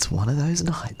just think it's one of those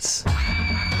nights.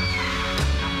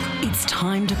 It's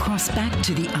time to cross back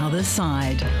to the other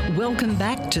side. Welcome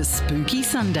back to Spooky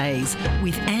Sundays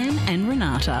with Anne and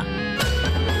Renata.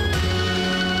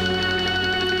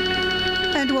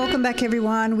 And welcome back,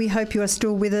 everyone. We hope you are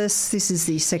still with us. This is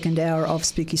the second hour of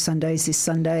Spooky Sundays this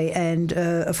Sunday. And,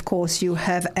 of course, you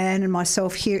have Anne and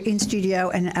myself here in studio,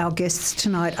 and our guests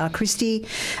tonight are Kristy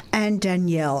and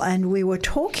Danielle. And we were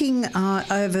talking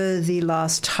over the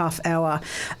last half hour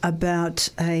about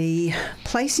a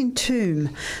place in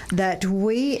Toome that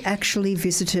we actually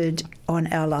visited on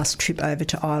our last trip over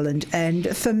to Ireland.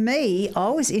 And for me, I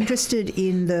was interested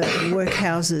in the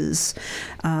workhouses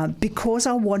because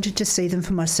I wanted to see them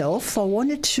for myself. I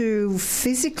wanted to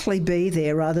physically be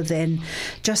there rather than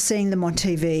just seeing them on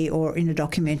TV or in a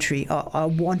documentary. I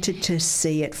wanted to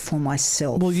see it for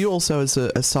myself. Well, you also, as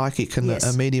a psychic and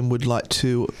a medium, would like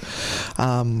to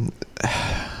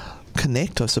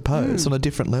connect, I suppose, on a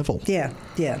different level. Yeah.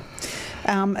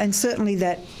 And certainly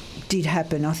that did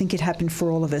happen. I think it happened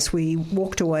for all of us. We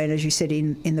walked away, and as you said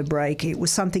in the break, it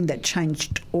was something that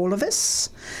changed all of us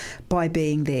by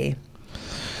being there.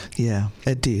 Yeah,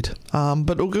 it did.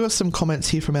 But we'll give us some comments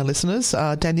here from our listeners.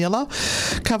 Daniela,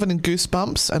 covered in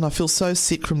goosebumps, and I feel so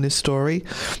sick from this story.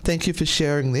 Thank you for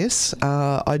sharing this.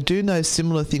 I do know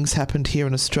similar things happened here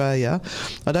in Australia.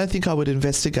 I don't think I would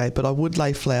investigate, but I would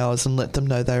lay flowers and let them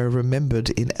know they are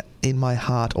remembered in my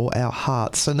heart or our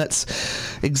hearts. And that's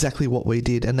exactly what we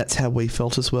did, and that's how we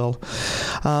felt as well.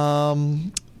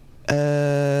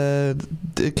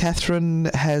 Catherine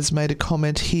has made a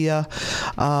comment here.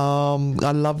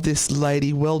 I love this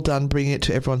lady. Well done bringing it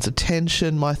to everyone's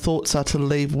attention. My thoughts are to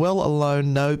leave well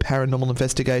alone. No paranormal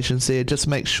investigations there. Just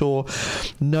make sure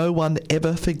no one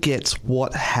ever forgets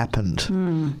what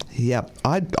happened. Yeah,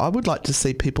 I would like to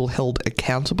see people held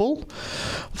accountable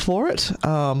for it.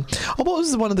 What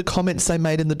was one of the comments they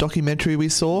made in the documentary we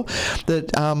saw?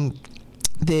 That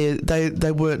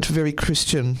they weren't very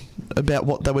Christian about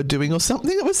what they were doing or something.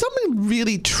 It was something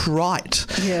really trite.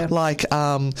 Yeah. Like,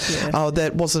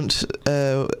 that wasn't...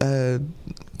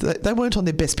 they weren't on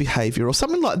their best behaviour or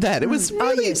something like that. It was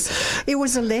really... yes. It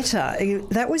was a letter.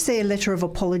 That was their letter of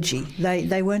apology.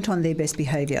 They weren't on their best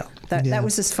behaviour. That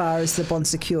was as far as the Bon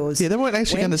Secures. Yeah, they weren't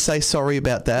actually going to say sorry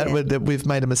about that. Yeah. We've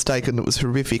made a mistake and it was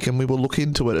horrific and we will look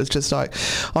into it. It's just like,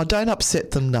 don't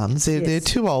upset them, nuns. They're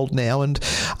too old now, and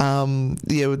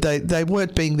they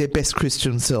weren't being their best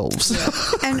Christian selves. Yeah.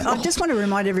 And I just want to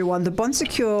remind everyone, the Bon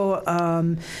Secure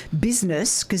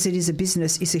business, because it is a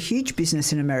business, is a huge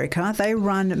business in America. They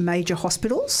run major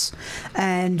hospitals,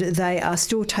 and they are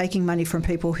still taking money from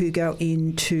people who go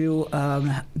in to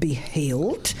be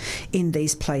healed in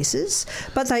these places.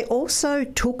 But they also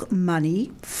took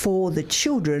money for the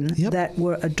children that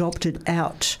were adopted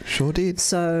out. Sure did.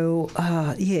 So,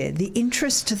 the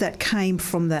interest that came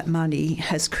from that money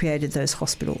has created those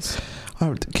hospitals.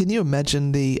 Oh, can you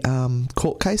imagine the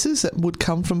court cases that would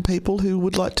come from people who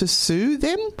would like to sue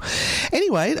them?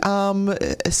 Anyway,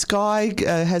 Sky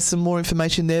has some more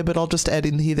information there, but I'll just add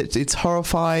in here that it's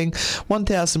horrifying.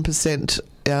 1,000%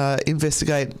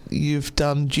 investigate. You've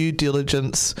done due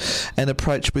diligence and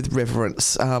approach with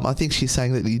reverence. I think she's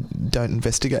saying that you don't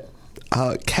investigate.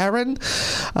 Karen...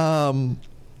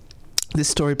 this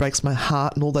story breaks my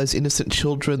heart, and all those innocent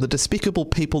children, the despicable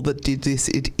people that did this,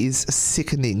 it is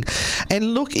sickening.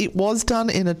 And look, it was done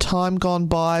in a time gone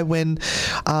by when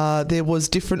there was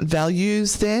different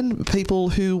values then. People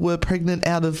who were pregnant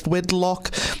out of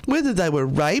wedlock, whether they were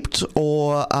raped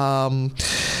or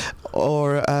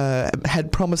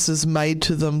had promises made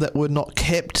to them that were not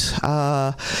kept.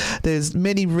 There's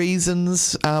many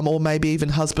reasons, or maybe even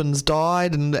husbands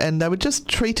died, and they were just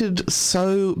treated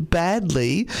so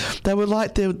badly. They were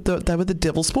like they were the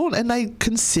devil's spawn, and they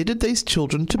considered these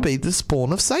children to be the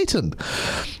spawn of Satan.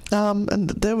 And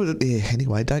they were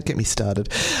anyway. Don't get me started.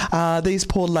 These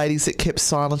poor ladies that kept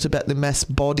silent about their mass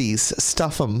bodies,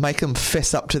 stuff them, make them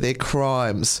fess up to their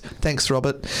crimes. Thanks,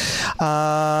 Robert.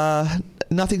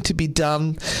 Nothing to be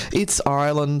done. It's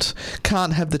Ireland.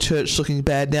 Can't have the church looking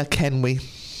bad now, can we?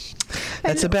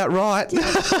 That's about right. Yeah,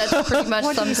 that's pretty much.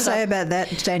 What do you say about that,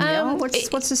 Danielle?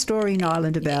 What's the story in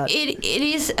Ireland about? It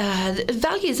is.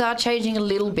 Values are changing a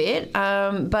little bit,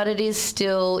 but it is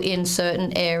still in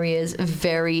certain areas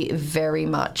very, very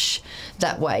much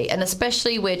that way. And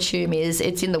especially where Tuam is,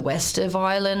 it's in the west of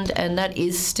Ireland, and that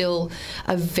is still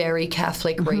a very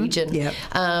Catholic region. Yep.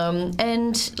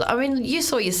 And I mean, you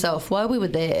saw yourself while we were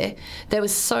there. There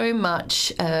was so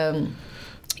much.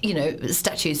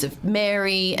 Statues of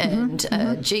Mary and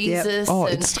Jesus. Yep. Oh,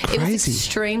 it's crazy. It was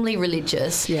extremely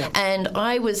religious. Yep. And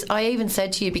I even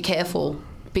said to you, be careful,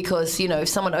 because, if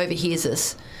someone overhears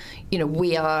us,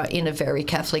 we are in a very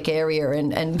Catholic area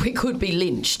and we could be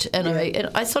lynched. And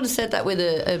I sort of said that with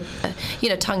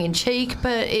a tongue in cheek,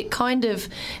 but it kind of,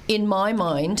 in my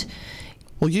mind,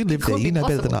 Well, you live there. You know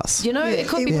better than us. You know, it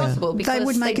could be possible because they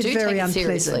would make do it very take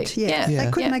unpleasant. seriously. They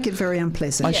could make it very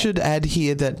unpleasant. I should add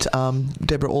here that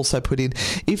Deborah also put in,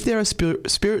 if there are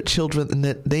spirit children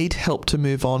that need help to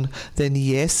move on, then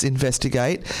yes,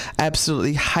 investigate.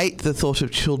 Absolutely hate the thought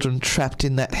of children trapped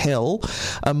in that hell.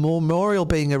 A memorial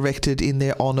being erected in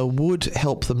their honour would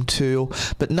help them too,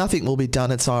 but nothing will be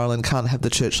done. It's Ireland, can't have the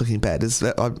church looking bad.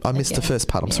 I missed the first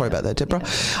part. I'm sorry about that, Deborah.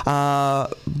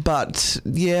 But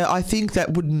I think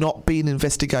that would not be an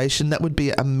investigation. That would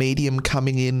be a medium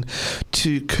coming in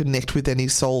to connect with any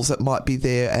souls that might be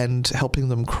there and helping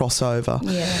them cross over.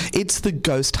 Yeah. It's the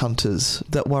ghost hunters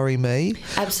that worry me.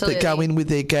 Absolutely. That go in with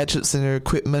their gadgets and their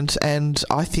equipment, and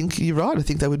I think you're right. I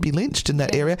think they would be lynched in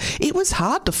that area. It was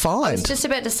hard to find. I was just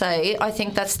about to say, I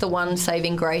think that's the one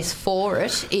saving grace for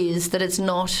it, is that it's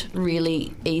not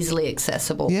really easily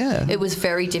accessible. Yeah. It was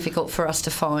very difficult for us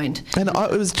to find. And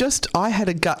I had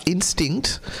a gut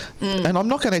instinct, and I'm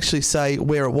not going to actually say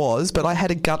where it was, but I had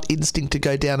a gut instinct to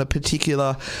go down a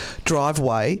particular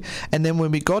driveway, and then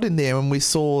when we got in there and we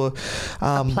saw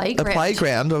a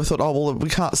playground, I thought, oh, well, we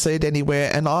can't see it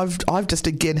anywhere, and I've just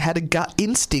again had a gut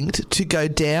instinct to go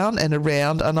down and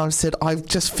around, and I said, I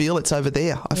just feel it's over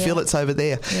there. I feel it's over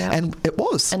there. Yeah. And it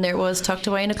was. And there it was, tucked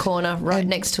away in a corner,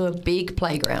 next to a big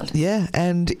playground. Yeah,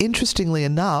 and interestingly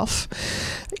enough,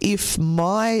 if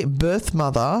my birth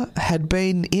mother had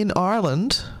been in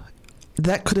Ireland,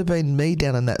 that could have been me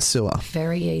down in that sewer.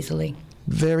 Very easily.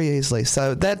 Very easily.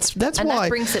 So that's and why... And that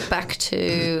brings it back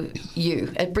to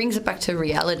you. It brings it back to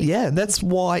reality. Yeah, that's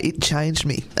why it changed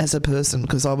me as a person,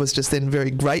 because I was just then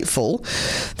very grateful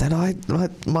that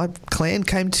my clan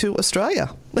came to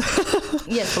Australia.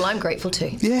 Yes, well, I'm grateful too.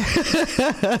 Yeah.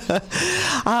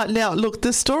 Now, look,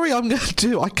 the story I'm going to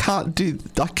do, I can't do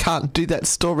that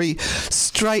story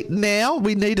straight now.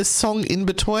 We need a song in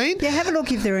between. Yeah, have a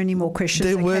look if there are any more questions.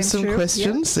 There were some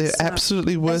questions. There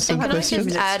absolutely were some questions.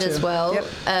 Can I just add as well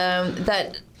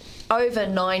that over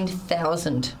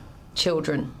 9,000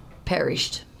 children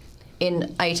perished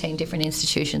in 18 different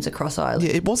institutions across Ireland.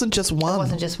 Yeah, it wasn't just one. It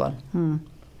wasn't just one.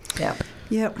 Yeah.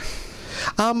 Yep.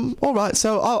 All right,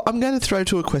 so I'm going to throw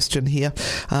to a question here.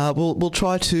 We'll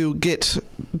try to get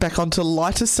back onto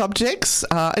lighter subjects,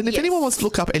 and if anyone wants to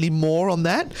look up any more on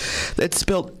that, it's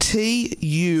spelled T-U-A-M,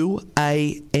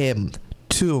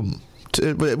 TUM.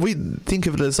 We think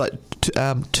of it as like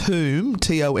tomb,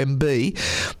 T-O-M-B,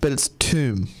 but it's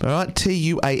tomb, all right,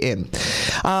 T-U-A-M.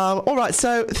 All right,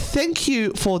 so thank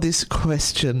you for this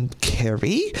question,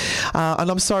 Kerry. And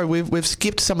I'm sorry, we've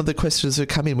skipped some of the questions that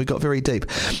come in. We got very deep.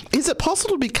 Is it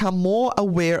possible to become more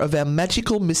aware of our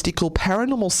magical, mystical,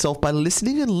 paranormal self by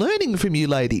listening and learning from you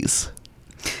ladies?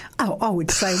 Oh, I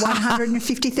would say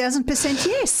 150,000%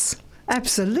 yes.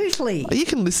 Absolutely. You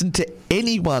can listen to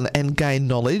anyone and gain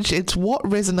knowledge. It's what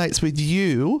resonates with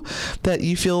you that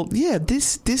you feel,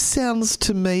 this sounds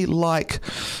to me like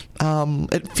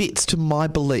it fits to my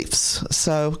beliefs.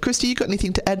 So, Kristy, you got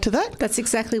anything to add to that? That's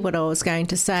exactly what I was going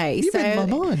to say. You read my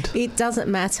mind. It doesn't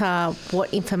matter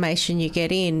what information you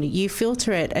get in. You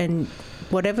filter it, and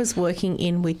whatever's working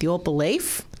in with your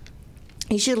belief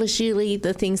is usually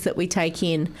the things that we take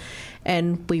in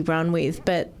and we run with.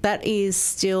 But that is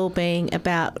still being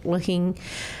about looking.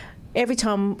 Every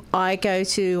time I go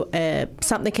to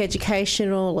something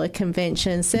educational, a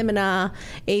convention, seminar,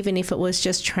 even if it was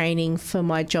just training for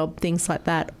my job, things like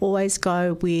that, always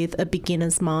go with a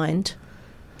beginner's mind.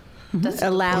 Mm-hmm.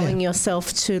 Allowing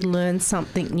yourself to learn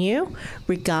something new,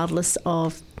 regardless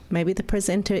of maybe the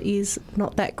presenter is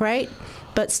not that great,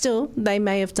 but still they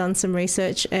may have done some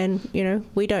research, and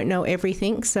we don't know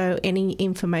everything, so any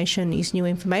information is new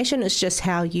information. It's just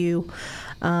how you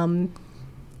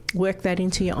work that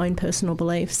into your own personal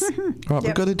beliefs. Mm-hmm. Right,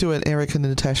 we've got to do an Eric and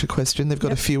Natasha question. They've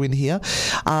got a few in here.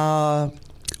 Hi,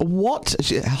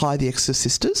 the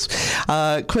Exorcisters.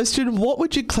 Question, what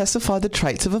would you classify the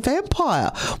traits of a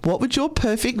vampire? What would your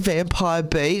perfect vampire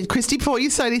be? Kristy, before you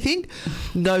say anything,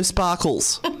 no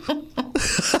sparkles.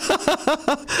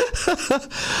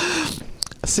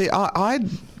 See,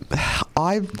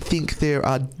 I think there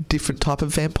are different type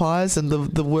of vampires, and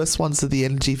the worst ones are the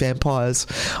energy vampires.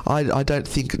 I don't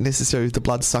think necessarily the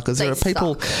bloodsuckers. There are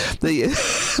people, they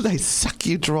suck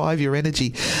you, drive your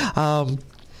energy.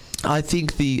 I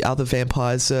think the other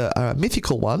vampires are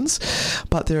mythical ones,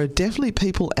 but there are definitely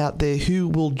people out there who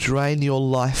will drain your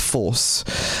life force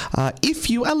if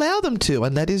you allow them to,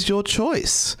 and that is your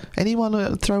choice.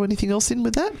 Anyone throw anything else in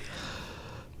with that?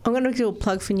 I'm going to do a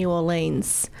plug for New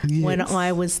Orleans. Yes. When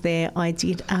I was there, I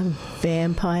did a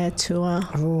vampire tour.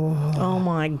 Oh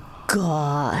my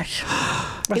God.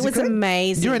 It was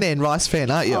amazing. You're an Anne Rice fan,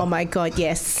 aren't you? Oh my God,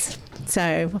 yes.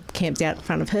 So camped out in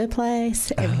front of her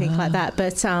place, everything like that.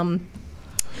 But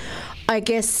I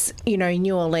guess, you know,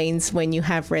 New Orleans, when you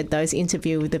have read those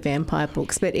Interview with the Vampire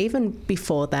books, but even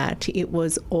before that, it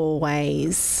was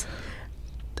always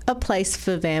a place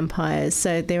for vampires.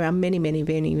 So there are many, many,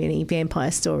 many, many vampire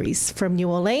stories from New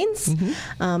Orleans.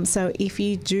 So if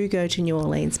you do go to New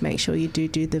Orleans, make sure you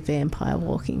do the vampire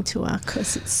walking tour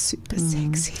because it's super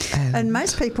sexy. And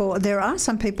most people, there are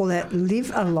some people that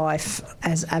live a life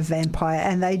as a vampire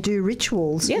and they do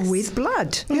rituals with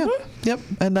blood. Yep,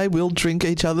 and they will drink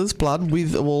each other's blood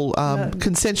with all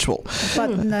consensual.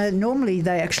 But no, normally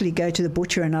they actually go to the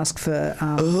butcher and ask for...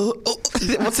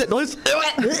 what's that noise?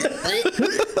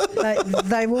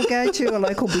 They will go to a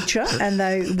local butcher and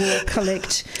they will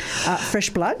collect fresh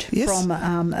blood from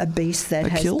a beast that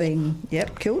has been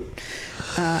killed.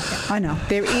 I know.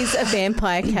 There is a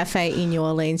vampire cafe in New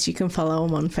Orleans. You can follow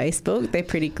them on Facebook. They're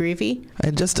pretty groovy.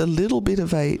 And just a little bit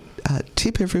of a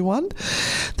tip, everyone.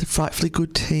 The Frightfully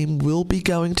Good team will be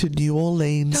going to New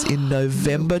Orleans in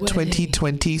November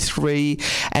 2023,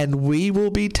 and we will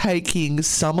be taking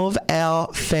some of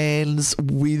our fans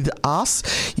with us.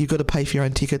 You've got to pay for your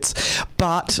own tickets,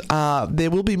 but there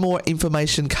will be more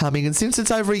information coming, and since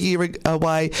it's over a year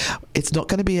away, it's not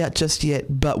going to be out just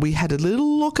yet, but we had a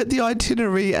little look at the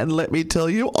itinerary, and let me tell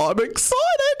you, I'm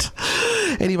excited.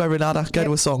 Anyway, Renata, go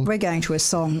to a song. We're going to a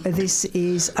song. This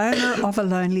is Owner of a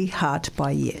Lonely Heart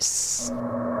by Yes.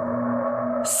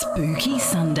 Spooky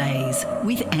Sundays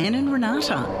with Anne and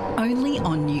Renata, only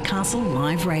on Newcastle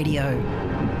Live Radio.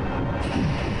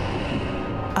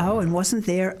 Oh, and wasn't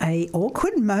there a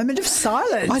awkward moment of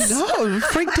silence? I know,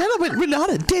 freaked out. I went,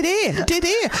 Renata, dead air.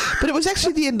 But it was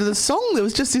actually the end of the song. There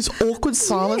was just this awkward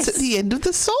silence at the end of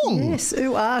the song. Yes,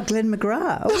 Glenn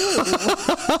McGrath.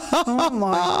 Oh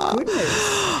my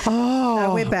goodness.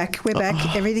 No, we're back.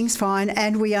 Everything's fine.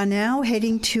 And we are now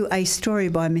heading to a story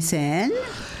by Miss Anne.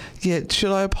 Yeah,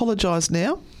 should I apologise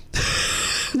now?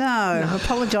 No,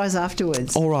 apologise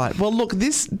afterwards. All right. Well, look,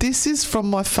 this is from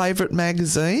my favourite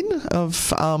magazine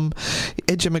of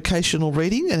educational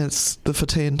reading, and it's the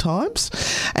Fortean Times.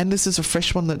 And this is a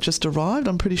fresh one that just arrived.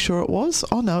 I'm pretty sure it was.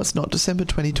 Oh, no, it's not. December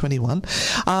 2021.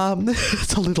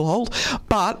 It's a little old.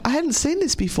 But I hadn't seen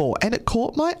this before, and it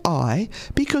caught my eye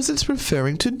because it's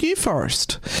referring to New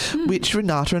Forest, which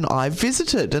Renata and I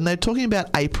visited. And they're talking about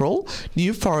April.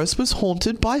 New Forest was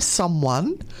haunted by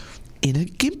someone in a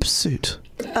gimp suit.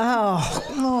 Oh,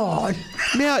 God.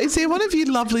 Now, is there one of you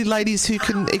lovely ladies who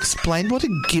can explain what a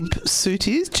gimp suit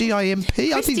is? GIMP?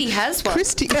 Kristy has one.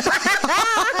 Kristy.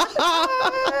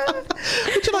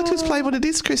 Would you like to explain what it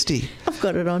is, Kristy? I've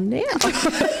got it on now.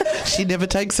 She never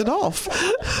takes it off.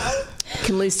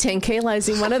 Can lose 10 kilos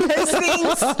in one of those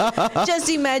things. Just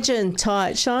imagine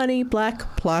tight, shiny,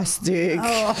 black plastic.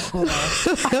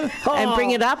 And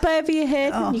bring it up over your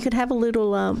head. And you could have a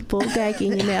little ball gag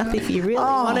in your mouth if you really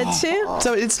wanted to.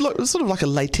 So it's sort of like a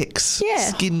latex,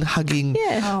 skin-hugging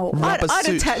rubber I'd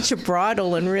suit. attach a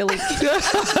bridle and really...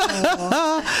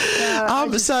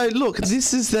 So, look,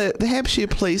 this is the Hampshire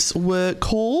police were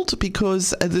called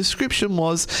because the description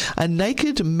was a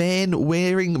naked man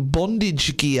wearing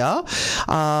bondage gear. He's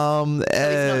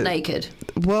not naked.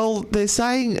 Well, they're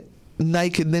saying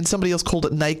naked, and then somebody else called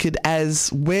it naked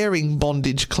as wearing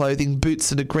bondage clothing,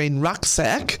 boots and a green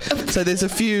rucksack. So there's a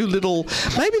few little...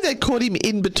 Maybe they caught him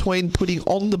in between putting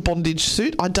on the bondage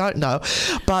suit. I don't know.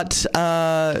 But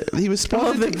he was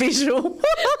spotted... the visual.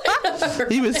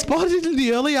 He was spotted in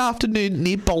the early afternoon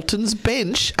near Bolton's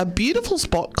Bench, a beautiful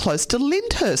spot close to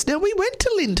Lyndhurst. Now, we went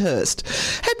to Lyndhurst.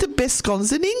 Had the best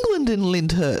scones in England in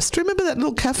Lyndhurst. Remember that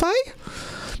little cafe?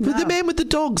 With the man with the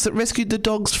dogs that rescued the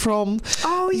dogs from...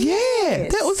 Oh,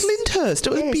 yes. That was Lyndhurst.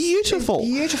 It was beautiful. A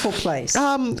beautiful place.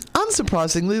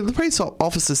 Unsurprisingly, the police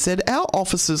officer said, our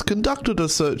officers conducted a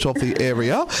search of the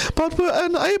area but were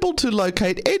unable to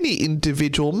locate any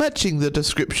individual matching the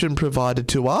description provided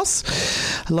to us.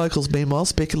 Locals, meanwhile,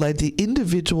 speculated the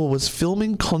individual was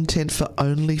filming content for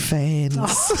OnlyFans.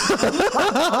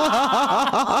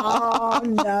 Oh,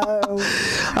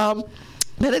 no.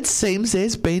 But it seems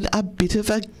there's been a bit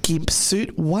of a gimp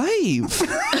suit wave.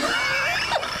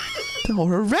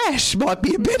 Or a rash might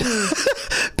be a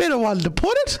better one to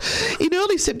put it. In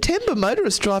early September,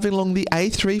 motorists driving along the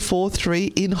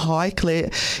A343 in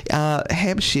Highclere,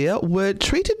 Hampshire, were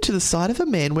treated to the sight of a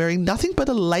man wearing nothing but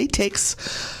a latex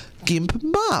gimp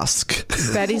mask.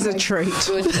 That is a treat.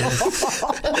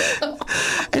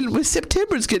 And with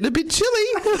September, it's getting a bit chilly.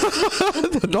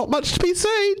 Not much to be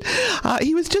seen.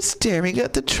 He was just staring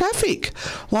at the traffic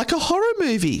like a horror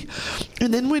movie.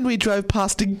 And then when we drove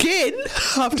past again,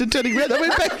 after turning around, they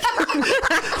went back.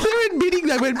 They're admitting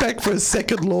they went back for a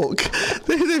second look.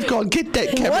 They've gone, get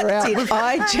that camera out. What did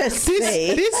I just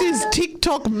see? This is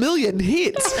TikTok million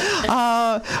hits.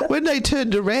 When they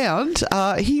turned around,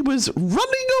 he was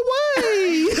running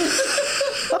away.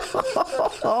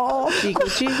 Jiggle,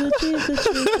 jiggle, jiggle,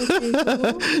 jiggle,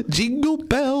 jiggle. Jingle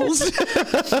bells.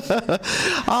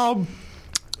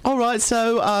 All right,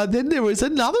 so then there was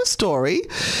another story.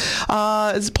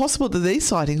 It's possible that these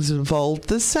sightings involved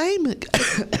the same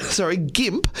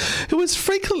gimp who was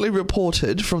frequently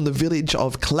reported from the village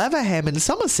of Claverham in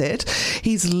Somerset.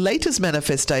 His latest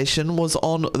manifestation was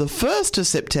on the 1st of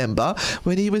September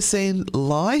when he was seen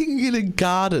lying in a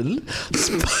garden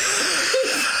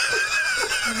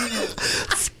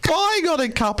spying on a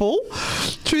couple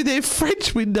through their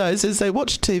French windows as they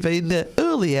watched TV in the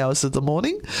early hours of the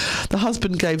morning. The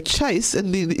husband gave chase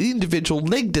and the individual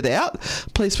legged it out.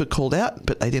 Police were called out,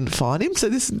 but they didn't find him. So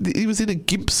he was in a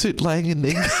gimp suit laying in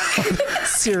there.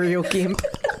 Serial gimp.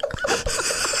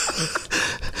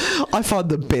 I find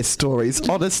the best stories,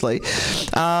 honestly.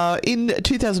 In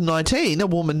 2019, a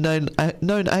woman known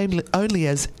only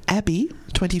as Abby,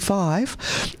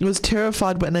 25, was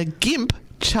terrified when a gimp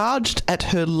charged at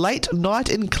her late night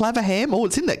in Claverham,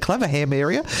 it's in that Claverham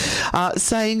area,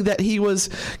 saying that he was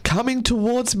coming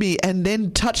towards me and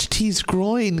then touched his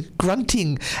groin,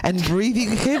 grunting and breathing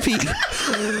heavy.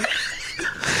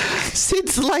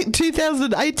 Since late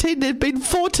 2018, there have been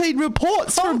 14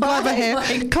 reports from Claverham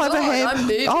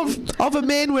of a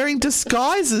man wearing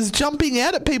disguises jumping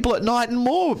out at people at night, and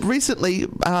more recently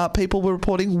people were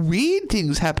reporting weird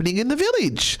things happening in the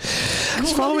village.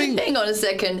 Hang on a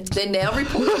second. They're now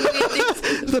reporting weird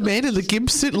things. The man in the gimp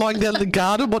suit lying down in the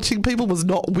garden watching people was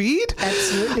not weird.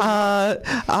 Absolutely.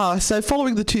 So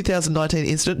following the 2019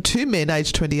 incident, 2 men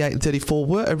aged 28 and 34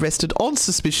 were arrested on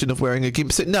suspicion of wearing a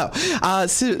gimp suit.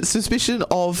 Suspicion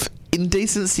of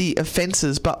indecency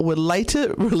offences, but were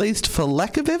later released for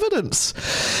lack of evidence.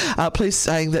 Police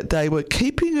saying that they were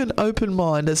keeping an open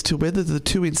mind as to whether the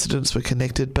 2 incidents were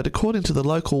connected, but according to the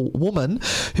local woman,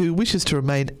 who wishes to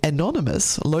remain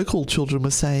anonymous, local children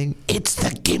were saying, "It's the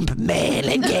gimp man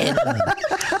again."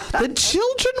 The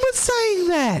children were saying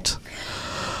that.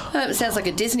 It sounds like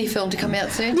a Disney film to come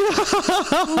out soon.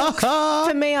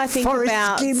 For me, I think Forrest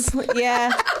about... Gimp.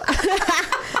 Yeah.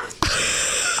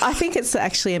 I think it's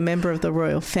actually a member of the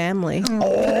royal family.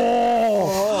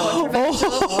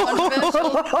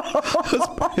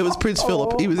 It was Prince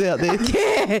Philip. He was out there.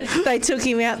 Yeah, they took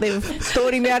him out. They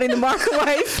thawed him out in the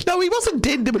microwave. No, he wasn't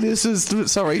dead. This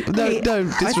is sorry. No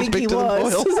disrespect to the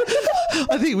royals.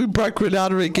 I think we broke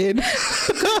Renata again. It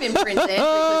could have been Prince Andrew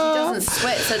because he doesn't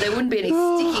sweat, so there wouldn't be any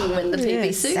sticking when the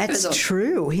TV suit goes on. That's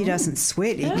true. He doesn't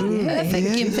sweat.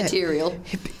 Perfect gimp material.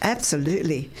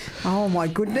 Absolutely. Oh, my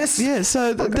goodness. Yeah,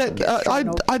 so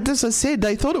as I said,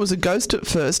 they thought it was a ghost at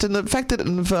first, and the fact that it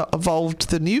involved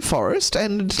the New Forest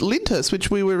and Lyndhurst, which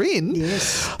we were in,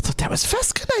 yes, I thought that was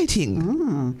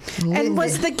fascinating. And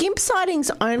was the gimp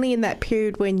sightings only in that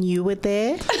period when you were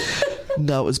there?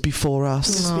 No, it was before us.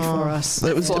 It was before us.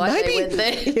 It was Why maybe. they went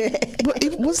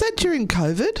there. Was that during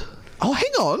COVID? Oh,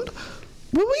 hang on.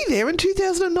 Were we there in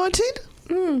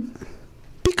 2019?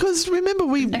 Because remember,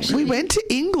 we went to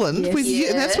England with you,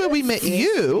 and that's where we met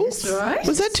you. That's right.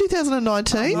 Was that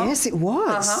 2019? Yes, it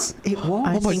was. It was.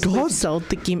 I Oh my think God. we've sold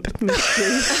the gimp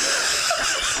mystery.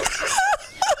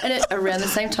 And around the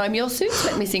same time, your suits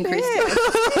went missing, Chris.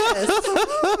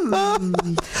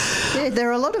 Yeah, there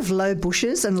are a lot of low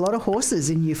bushes and a lot of horses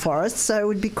in New Forest, so it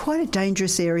would be quite a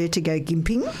dangerous area to go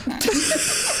gimping.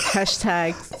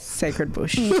 Hashtag sacred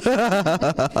bush.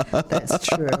 That's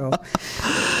true.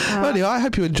 Anyway, I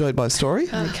hope you enjoyed my story.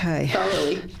 Okay.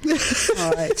 Thoroughly.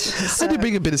 All right. I did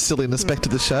bring a bit of silliness back to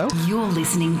the show. You're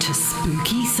listening to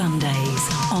Spooky Sundays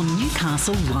on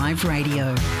Newcastle Live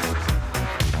Radio.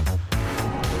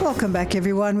 Welcome back,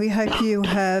 everyone. We hope you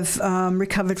have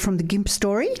recovered from the gimp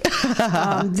story.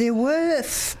 There were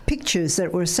pictures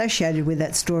that were associated with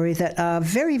that story that are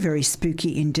very, very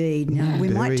spooky indeed. We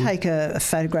might take a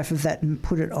photograph of that and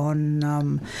put it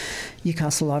on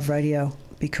Newcastle Live Radio,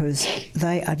 because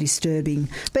they are disturbing.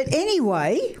 But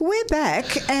anyway, we're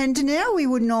back, and now we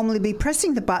would normally be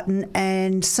pressing the button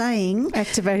and saying...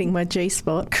 Activating my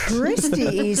G-spot.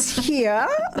 Kristy is here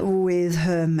with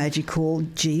her magical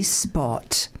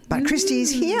G-spot. But Kristy is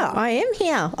here. I am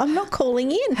here. I'm not calling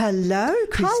in. Hello,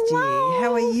 Kristy. Hello.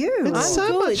 How are you? It's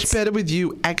so much better with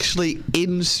you actually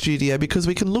in studio because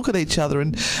we can look at each other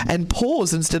and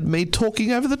pause instead of me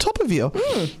talking over the top of you.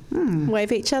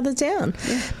 Wave each other down.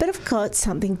 Yeah. But I've got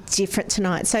something different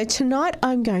tonight. So tonight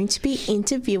I'm going to be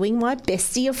interviewing my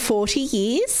bestie of 40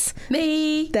 years.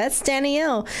 Me. That's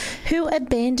Danielle, who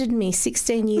abandoned me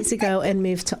 16 years ago and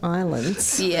moved to Ireland.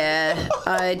 Yeah,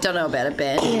 I don't know about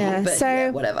abandoning,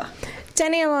 but whatever.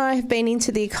 Danielle and I have been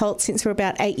into the occult since we're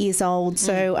about 8 years old.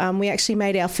 So we actually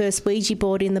made our first Ouija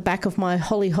board in the back of my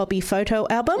Holly Hobby photo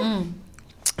album.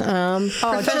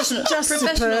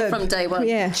 Professional from day one.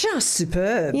 Yeah. Just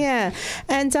superb. Yeah.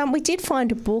 And we did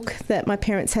find a book that my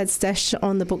parents had stashed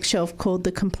on the bookshelf called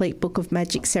The Complete Book of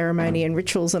Magic, Ceremony and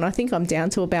Rituals, and I think I'm down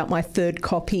to about my third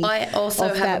copy. I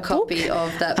also have a copy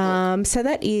of that book. So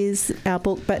that is our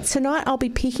book. But tonight I'll be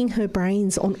picking her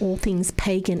brains on all things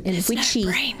pagan and witchy. There's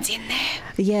no brains in there.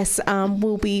 Yes,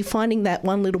 we'll be finding that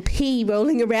one little pea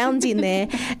rolling around in there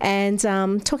and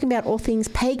talking about all things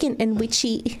pagan and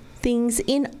witchy things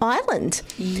in Ireland.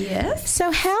 Yes.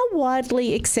 So how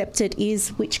widely accepted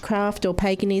is witchcraft or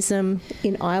paganism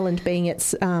in Ireland, being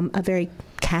it's a very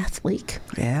Catholic?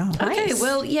 Yeah. Okay,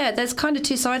 well, yeah, there's kind of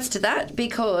two sides to that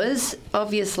because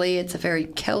obviously it's a very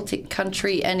Celtic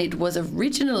country and it was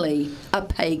originally a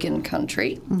pagan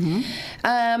country.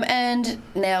 And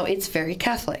now it's very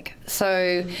Catholic.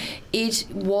 So it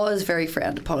was very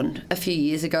frowned upon a few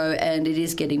years ago and it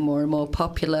is getting more and more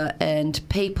popular and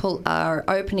people are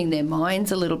opening their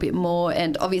minds a little bit more,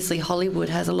 and obviously Hollywood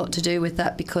has a lot to do with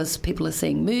that because people are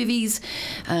seeing movies.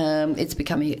 It's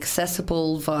becoming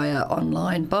accessible via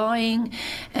online buying,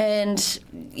 and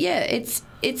yeah, it's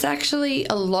actually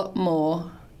a lot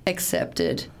more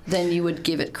accepted than you would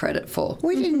give it credit for.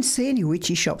 We didn't see any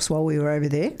witchy shops while we were over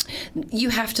there. You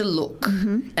have to look.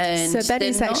 And so that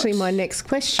is actually my next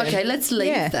question. Okay, let's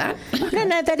leave that.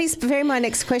 No, that is very my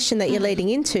next question that you're leading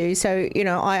into. So,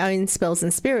 I own Spells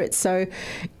and Spirits. So,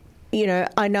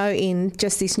 I know in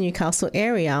just this Newcastle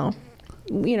area,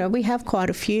 we have quite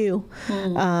a few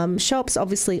shops,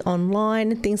 obviously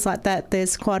online and things like that.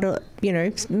 There's quite a,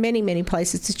 many, many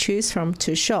places to choose from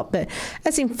to shop. But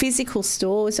as in physical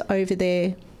stores over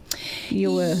there,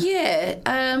 you were... Yeah,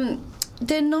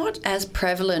 they're not as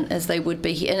prevalent as they would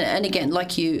be here. And again,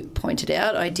 like you pointed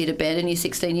out, I did abandon you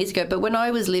 16 years ago. But when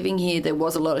I was living here, there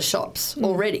was a lot of shops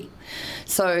already.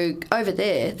 So over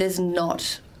there, there's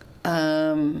not...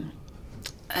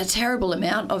 a terrible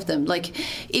amount of them. Like,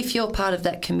 if you're part of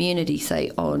that community,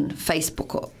 say on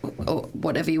Facebook or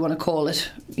whatever you want to call it,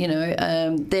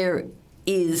 there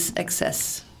is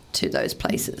access to those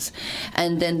places,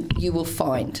 and then you will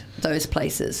find those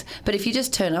places. But if you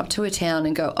just turn up to a town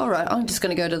and go, all right, I'm just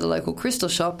going to go to the local crystal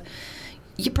shop,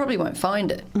 you probably won't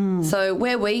find it. So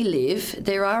where we live,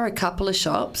 there are a couple of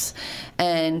shops,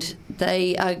 and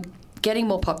they are getting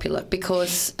more popular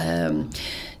because,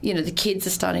 the kids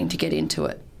are starting to get into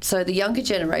it. So the younger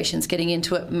generation's getting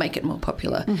into it, make it more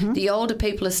popular. The older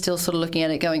people are still sort of looking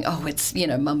at it going, oh, it's,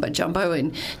 mumbo jumbo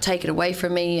and take it away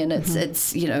from me, and it's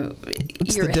it's you're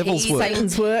the devil's work.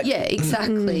 Satan's work. Yeah,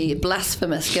 exactly.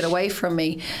 Blasphemous, get away from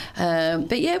me.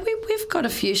 But yeah, we've got a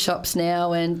few shops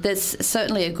now, and there's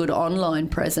certainly a good online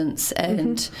presence,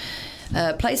 and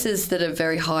places that are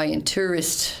very high in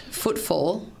tourist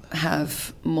footfall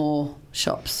have more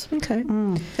shops. Okay.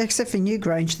 Except for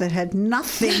Newgrange that had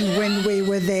nothing when we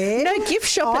were there. No gift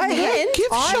shop at the end.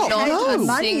 Not a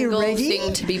money single ready,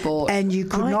 thing to be bought. and you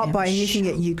could not buy anything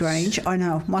at Newgrange. I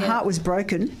know. My heart was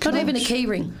broken. Not even a key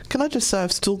ring. Can I just say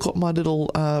I've still got my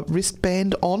little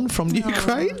wristband on from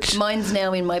Newgrange? Mine's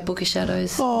now in my book of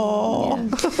shadows. Oh.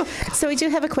 So we do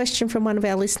have a question from one of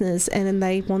our listeners, and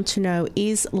they want to know,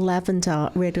 is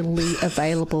lavender readily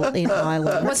available in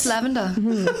Ireland? What's lavender?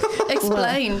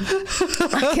 Explain.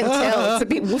 I can tell it's a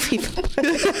bit woofy.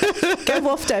 Go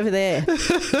waft over there.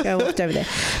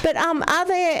 But are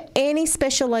there any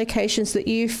special locations that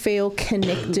you feel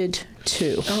connected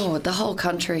to? Oh, the whole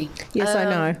country. Yes, I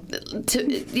know.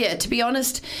 To be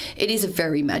honest, it is a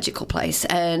very magical place,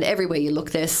 and everywhere you look,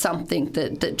 there's something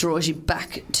that draws you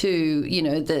back to,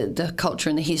 the culture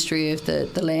and the history of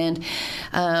the land.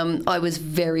 I was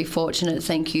very fortunate,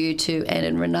 thank you to Anne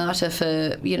and Renata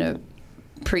for,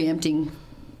 preempting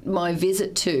my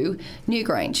visit to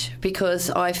Newgrange,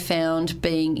 because I found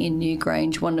being in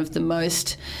Newgrange one of the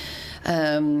most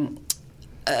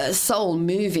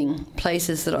soul-moving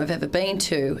places that I've ever been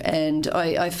to, and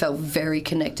I felt very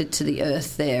connected to the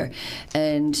earth there.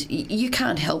 And you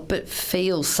can't help but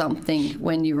feel something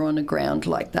when you're on a ground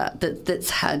like that's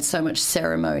had so much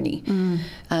ceremony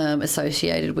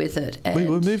associated with it. And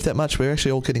we moved that much, we're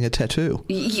actually all getting a tattoo.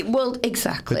 Well,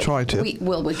 exactly. We're trying to.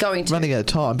 We're going to. Running out of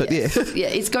time, but yeah,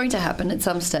 it's going to happen at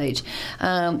some stage.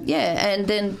 And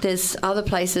then there's other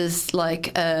places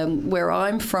like where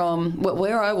I'm from,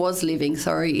 where I was living,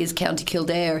 is County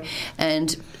Kildare,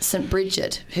 and St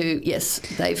Bridget, who, yes,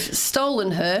 they've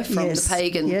stolen her from the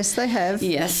pagan. Yes, they have.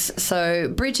 Yes. So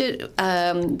Bridget,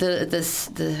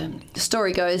 the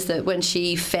story goes that when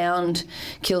she found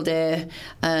Kildare,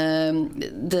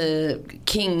 the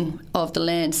king of the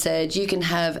land said, "You can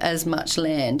have as much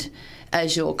land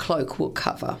as your cloak will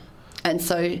cover." And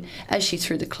so as she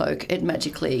threw the cloak, it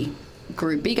magically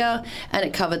grew bigger and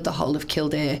it covered the whole of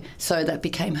Kildare. So that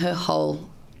became her whole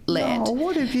land. Oh,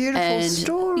 what a beautiful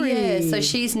story. Yeah, so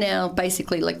she's now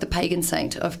basically like the pagan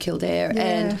saint of Kildare.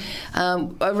 Yeah.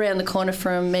 And around the corner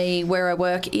from me where I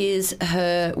work is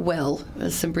her well,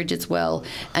 St Bridget's well,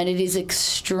 and it is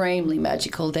extremely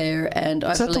magical there. And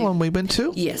is that the one we went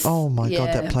to? Yes. Oh my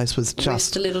God, that place was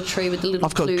just... a little tree with the little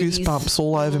I've got goosebumps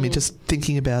all over me just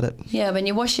thinking about it. Yeah, when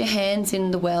you wash your hands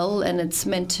in the well and it's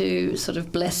meant to sort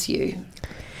of bless you.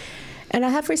 And I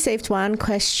have received one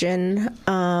question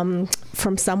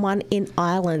from someone in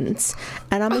Ireland,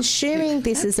 and I'm assuming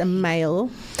this is a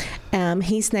male.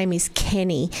 His name is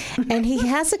Kenny, and he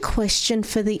has a question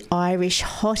for the Irish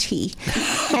hottie.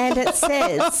 And it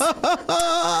says,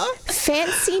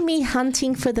 "Fancy me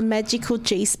hunting for the magical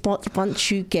G-spot once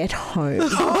you get home?"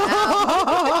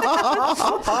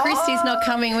 Kristy's not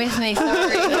coming with me,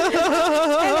 sorry.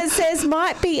 And it says,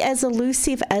 "Might be as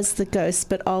elusive as the ghost,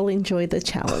 but I'll enjoy the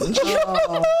challenge."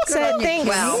 So thanks,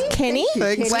 Kenny.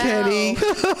 Thanks, Kenny.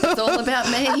 It's all about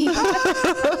me.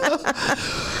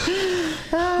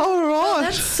 All right. Well,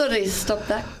 let's sort of stop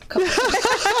that.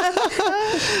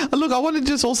 Look, I want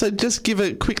to just give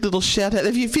a quick little shout out.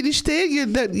 Have you finished there?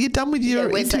 You're done with your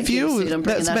interview? I'm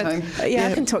bringing that home.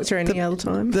 I can talk to her any other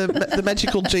time. The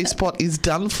magical G-spot is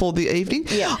done for the evening.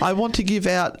 Yeah. I want to give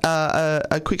out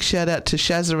a quick shout out to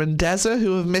Shazza and Dazza,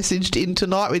 who have messaged in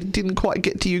tonight. We didn't quite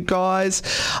get to you guys.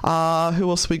 Who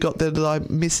else we got there that I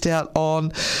missed out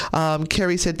on?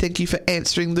 Kerry said, "Thank you for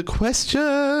answering the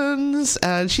questions."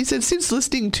 And she said, "Since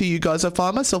listening to you guys, I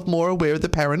find myself more aware of the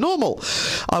paranormal.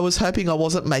 I was hoping I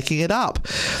wasn't making it up."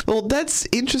 Well, that's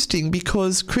interesting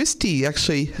because Kristy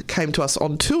actually came to us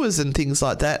on tours and things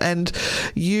like that, and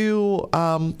you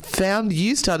found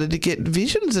you started to get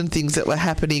visions and things that were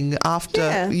happening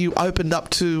after you opened up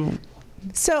to...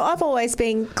 So I've always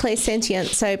been clairsentient,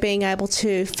 so being able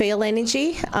to feel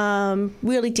energy.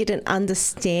 Really didn't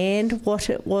understand what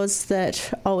it was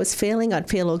that I was feeling. I'd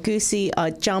feel all goosey,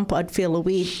 I'd jump, I'd feel a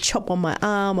weird chop on my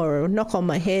arm or a knock on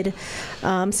my head.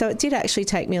 So it did actually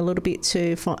take me a little bit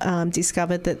to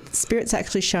discover that Spirit's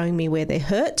actually showing me where they're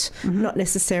hurt, not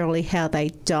necessarily how they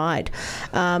died.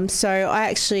 So I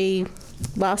actually...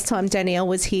 Last time Danielle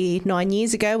was here 9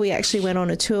 years ago, we actually went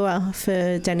on a tour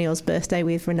for Danielle's birthday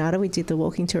with Renata. We did the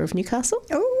walking tour of Newcastle.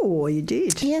 Oh, you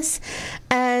did? Yes.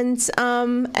 And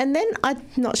then I'm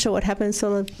not sure what happened,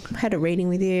 sort of had a reading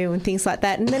with you and things like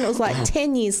that. And then it was like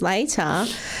 10 years later,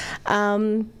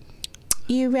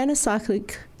 you ran a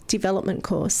psychic development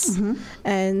course.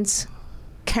 And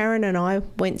Karen and I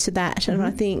went to that, and I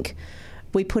think...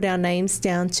 we put our names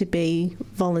down to be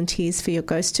volunteers for your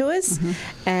ghost tours.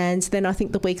 And then I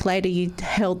think the week later you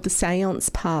held the seance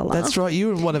parlour. That's right. You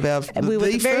were one of our... We were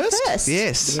the very first.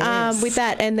 Yes. With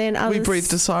that, and then others... We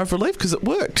breathed a sigh of relief because it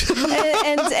worked.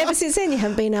 and ever since then you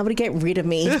haven't been able to get rid of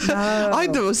me. I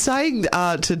was saying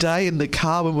today in the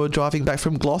car when we were driving back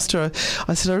from Gloucester,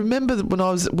 I said, I remember when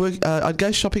I was at work, I'd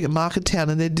go shopping at Market Town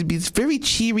and there'd be this very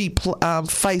cheery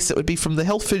face that would be from the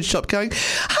health food shop going,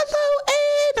 "Hello, Anne."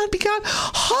 I'd be going,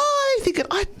 "Hi," thinking,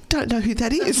 I don't know who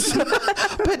that is.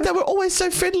 But they were always so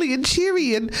friendly and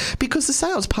cheery, and because the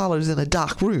seance parlour is in a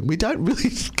dark room, we don't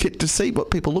really get to see what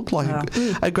people look like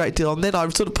a great deal. And then I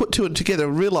sort of put two and together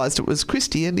and realised it was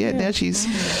Kristy, and now she's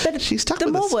stuck with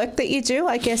us. The more work that you do,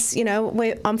 I guess,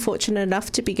 I'm fortunate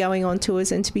enough to be going on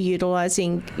tours and to be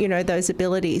utilising, those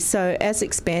abilities. So as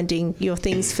expanding your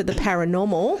things for the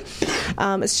paranormal,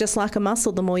 it's just like a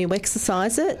muscle. The more you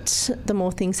exercise it, the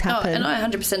more things happen. Oh, and I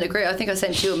 100% agree. I think I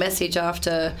sent you a message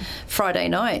after Friday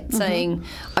night saying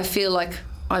I feel like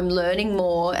I'm learning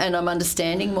more and I'm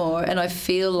understanding more, and I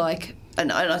feel like,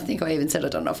 and I think I even said, I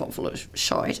don't know if I'm full of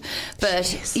shite, but,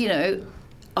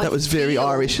 That was very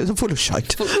Irish. It's full of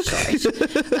shite. Full of shite.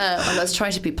 I was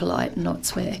trying to be polite and not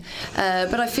swear.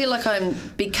 But I feel like I'm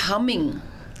becoming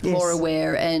more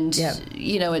aware, and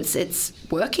it's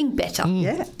working better.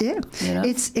 Yeah. You know?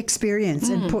 It's experience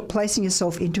and placing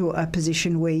yourself into a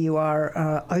position where you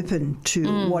are open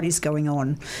to what is going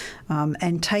on,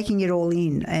 and taking it all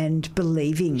in and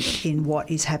believing in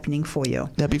what is happening for you.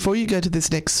 Now, before you go to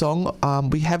this next song,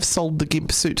 we have solved the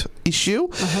gimp suit issue.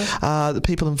 The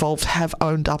people involved have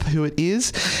owned up who it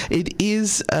is. It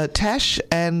is Tash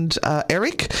and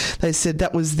Eric. They said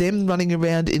that was them running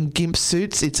around in gimp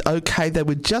suits. It's okay. They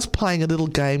were just playing a little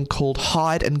game called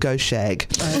Hide and Go Shag.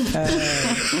 Okay.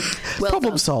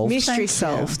 Problem solved. Mystery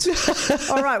solved.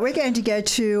 All right, we're going to go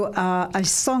to a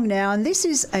song now, and this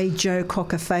is a Joe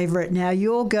Cocker favourite. Now,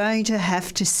 you're going to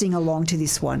have to sing along to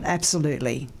this one.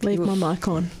 Absolutely. Leave my mic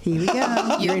on. Here we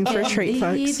go. You're in for a treat,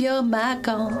 folks. Leave your mic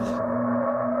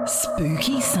on.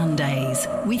 Spooky Sundays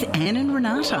with Anne and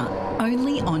Renata,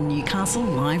 only on Newcastle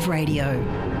Live Radio.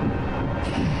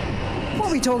 What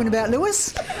are we talking about,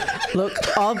 Lewis? Look,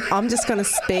 I'm just going to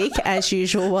speak as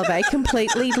usual while they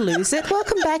completely lose it.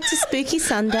 Welcome back to Spooky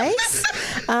Sundays.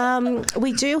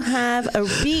 We do have a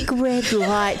big red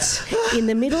light in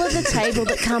the middle of the table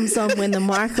that comes on when the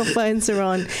microphones are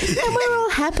on. And we're all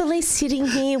happily sitting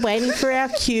here waiting for our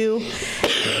cue.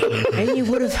 And you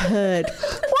would have heard,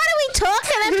 what are we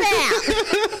talking about?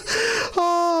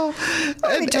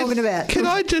 What are we talking about? Can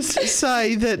I just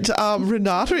say that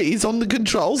Renata is on the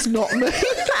controls, not me.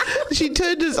 She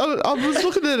turned us. I was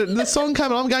looking at it, and the song came,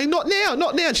 and I'm going, not now,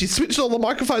 not now. And she switched all the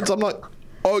microphones. I'm like,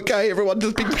 okay, everyone,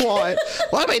 just be quiet.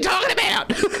 What are we talking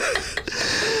about?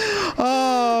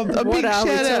 What are we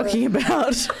talking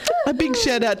about? A big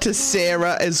shout out to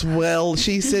Sarah as well.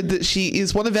 She said that she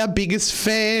is one of our biggest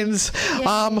fans.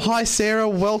 Hi, Sarah.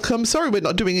 Welcome. Sorry we're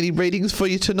not doing any readings for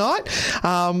you tonight,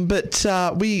 but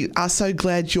we are so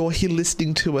glad you're here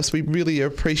listening to us. We really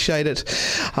appreciate it.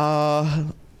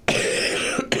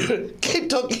 Keep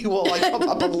talking while I come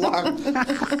up a lung.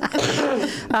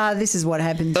 This is what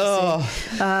happens.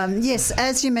 Yes,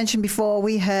 as you mentioned before,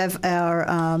 we have our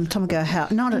Tomago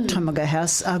House, not at Tomago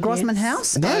House, Grosman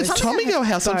House. No, it's Tomago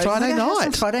House on Friday night.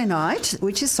 On Friday night,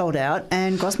 which is sold out,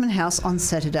 and Grosman House on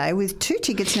Saturday, with 2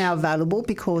 tickets now available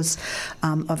because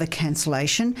of a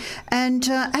cancellation. And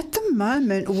at the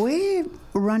moment, we're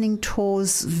running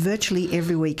tours virtually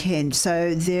every weekend,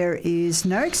 so there is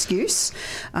no excuse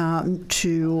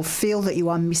to feel that you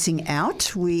are missing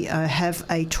out. We have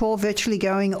a tour virtually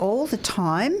going all the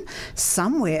time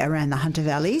somewhere around the Hunter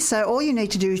Valley, so all you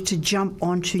need to do is to jump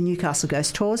onto Newcastle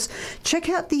Ghost Tours, check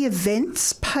out the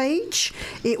events page.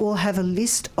 It will have a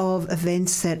list of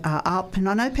events that are up, and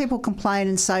I know people complain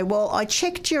and say, well, I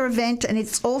checked your event and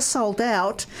it's all sold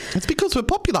out. It's because we're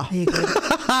popular. You've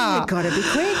got to be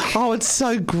quick. Oh, it's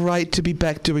so great to be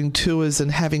back doing tours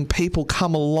and having people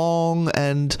come along,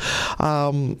 and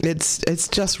it's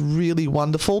just really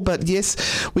wonderful. But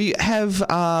yes, we have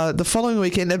the following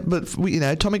weekend, but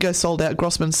Tomago sold out,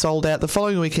 Grossman sold out. The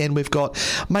following weekend we've got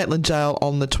Maitland Jail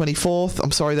on the 24th.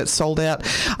 I'm sorry, that's sold out.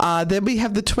 Then we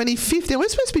have the 25th. Now we're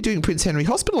supposed to be doing Prince Henry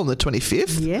Hospital on the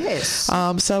 25th. Yes.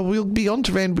 So we'll be on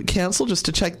to Randwick Council just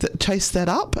to chase that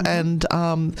up, and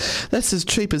that's as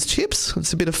cheap as chips.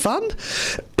 It's a bit of fun.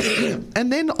 And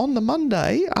then on the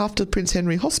Monday, after Prince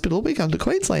Henry Hospital, we're going to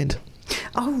Queensland.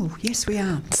 Oh, yes, we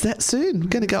are. It's that soon. We're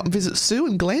going to go up and visit Sue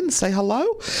and Glenn, say hello,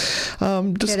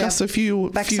 discuss a few...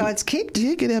 Backsides kicked?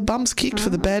 Yeah, get our bums kicked for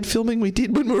the bad filming we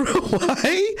did when we were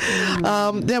away.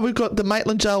 Now we've got the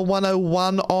Maitland Jail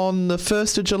 101 on the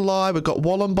 1st of July. We've got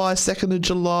Wollongby 2nd of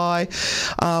July.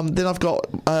 Then I've got...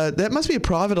 that must be a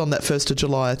private on that 1st of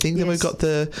July, I think. Yes. Then we've got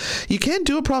the... You can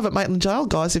do a private Maitland Jail,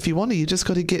 guys, if you want to. You just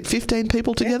got to get 15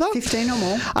 people together. 15 or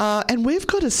more. And we've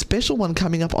got a special one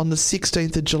coming up on the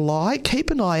 16th of July.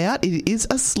 Keep an eye out. It is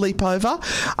a sleepover.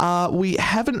 We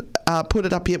haven't put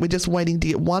it up yet. We're just waiting to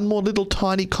get one more little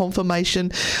tiny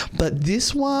confirmation. But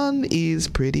this one is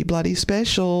pretty bloody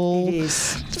special. It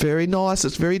is. It's very nice.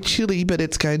 It's very chilly, but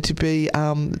it's going to be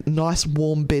nice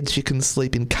warm beds you can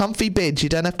sleep in. Comfy beds. You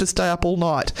don't have to stay up all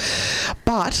night.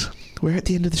 But... we're at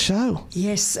the end of the show.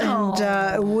 Yes,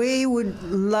 and we would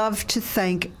love to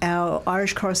thank our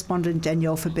Irish correspondent,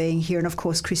 Danielle, for being here, and, of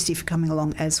course, Kristy for coming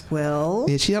along as well.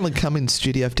 Yeah, she only come in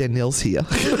studio if Danielle's here.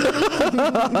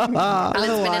 Well,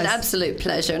 it's been an absolute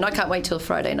pleasure, and I can't wait till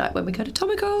Friday night when we go to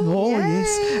Tomago. Oh,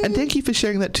 yes. And thank you for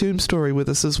sharing that tomb story with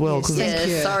us as well.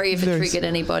 Yes, sorry if it triggered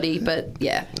anybody, but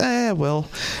yeah. Well,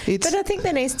 it's... But I think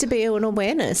there needs to be an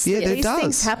awareness that these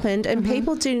things happened, and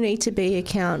people do need to be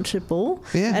accountable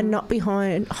and not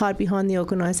hide behind the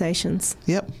organisations.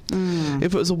 Yep.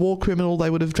 If it was a war criminal, they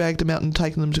would have dragged them out and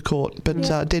taken them to court. But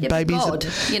dead babies, God,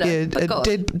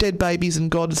 dead babies and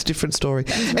God is a different story.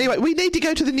 Anyway, we need to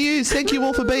go to the news. Thank you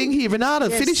all for being here. Renata,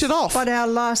 finish it off. But our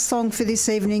last song for this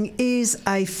evening is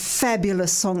a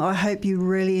fabulous song. I hope you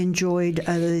really enjoyed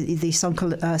the song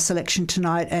selection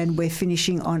tonight, and we're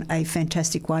finishing on a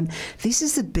fantastic one. This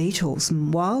is the Beatles,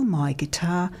 While My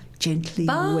Guitar Gently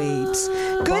Weeps.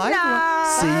 Good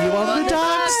night. See you on the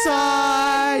dark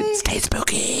side. Stay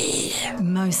spooky.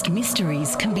 Most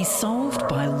mysteries can be solved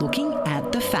by looking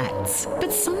at the facts.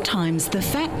 But sometimes the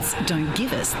facts don't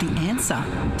give us the answer.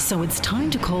 So it's time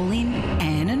to call in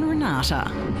Anne and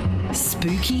Renata.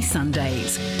 Spooky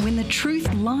Sundays, when the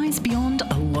truth lies beyond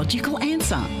a logical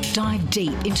answer. Dive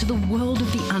deep into the world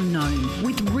of the unknown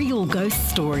with real ghost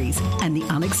stories and the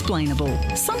unexplainable.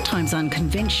 Sometimes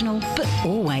unconventional, but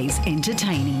always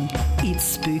entertaining. It's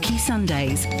Spooky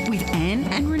Sundays with Anne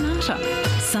and Renata.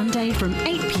 Sunday from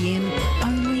 8 p.m,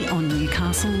 only on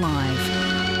Newcastle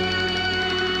Live.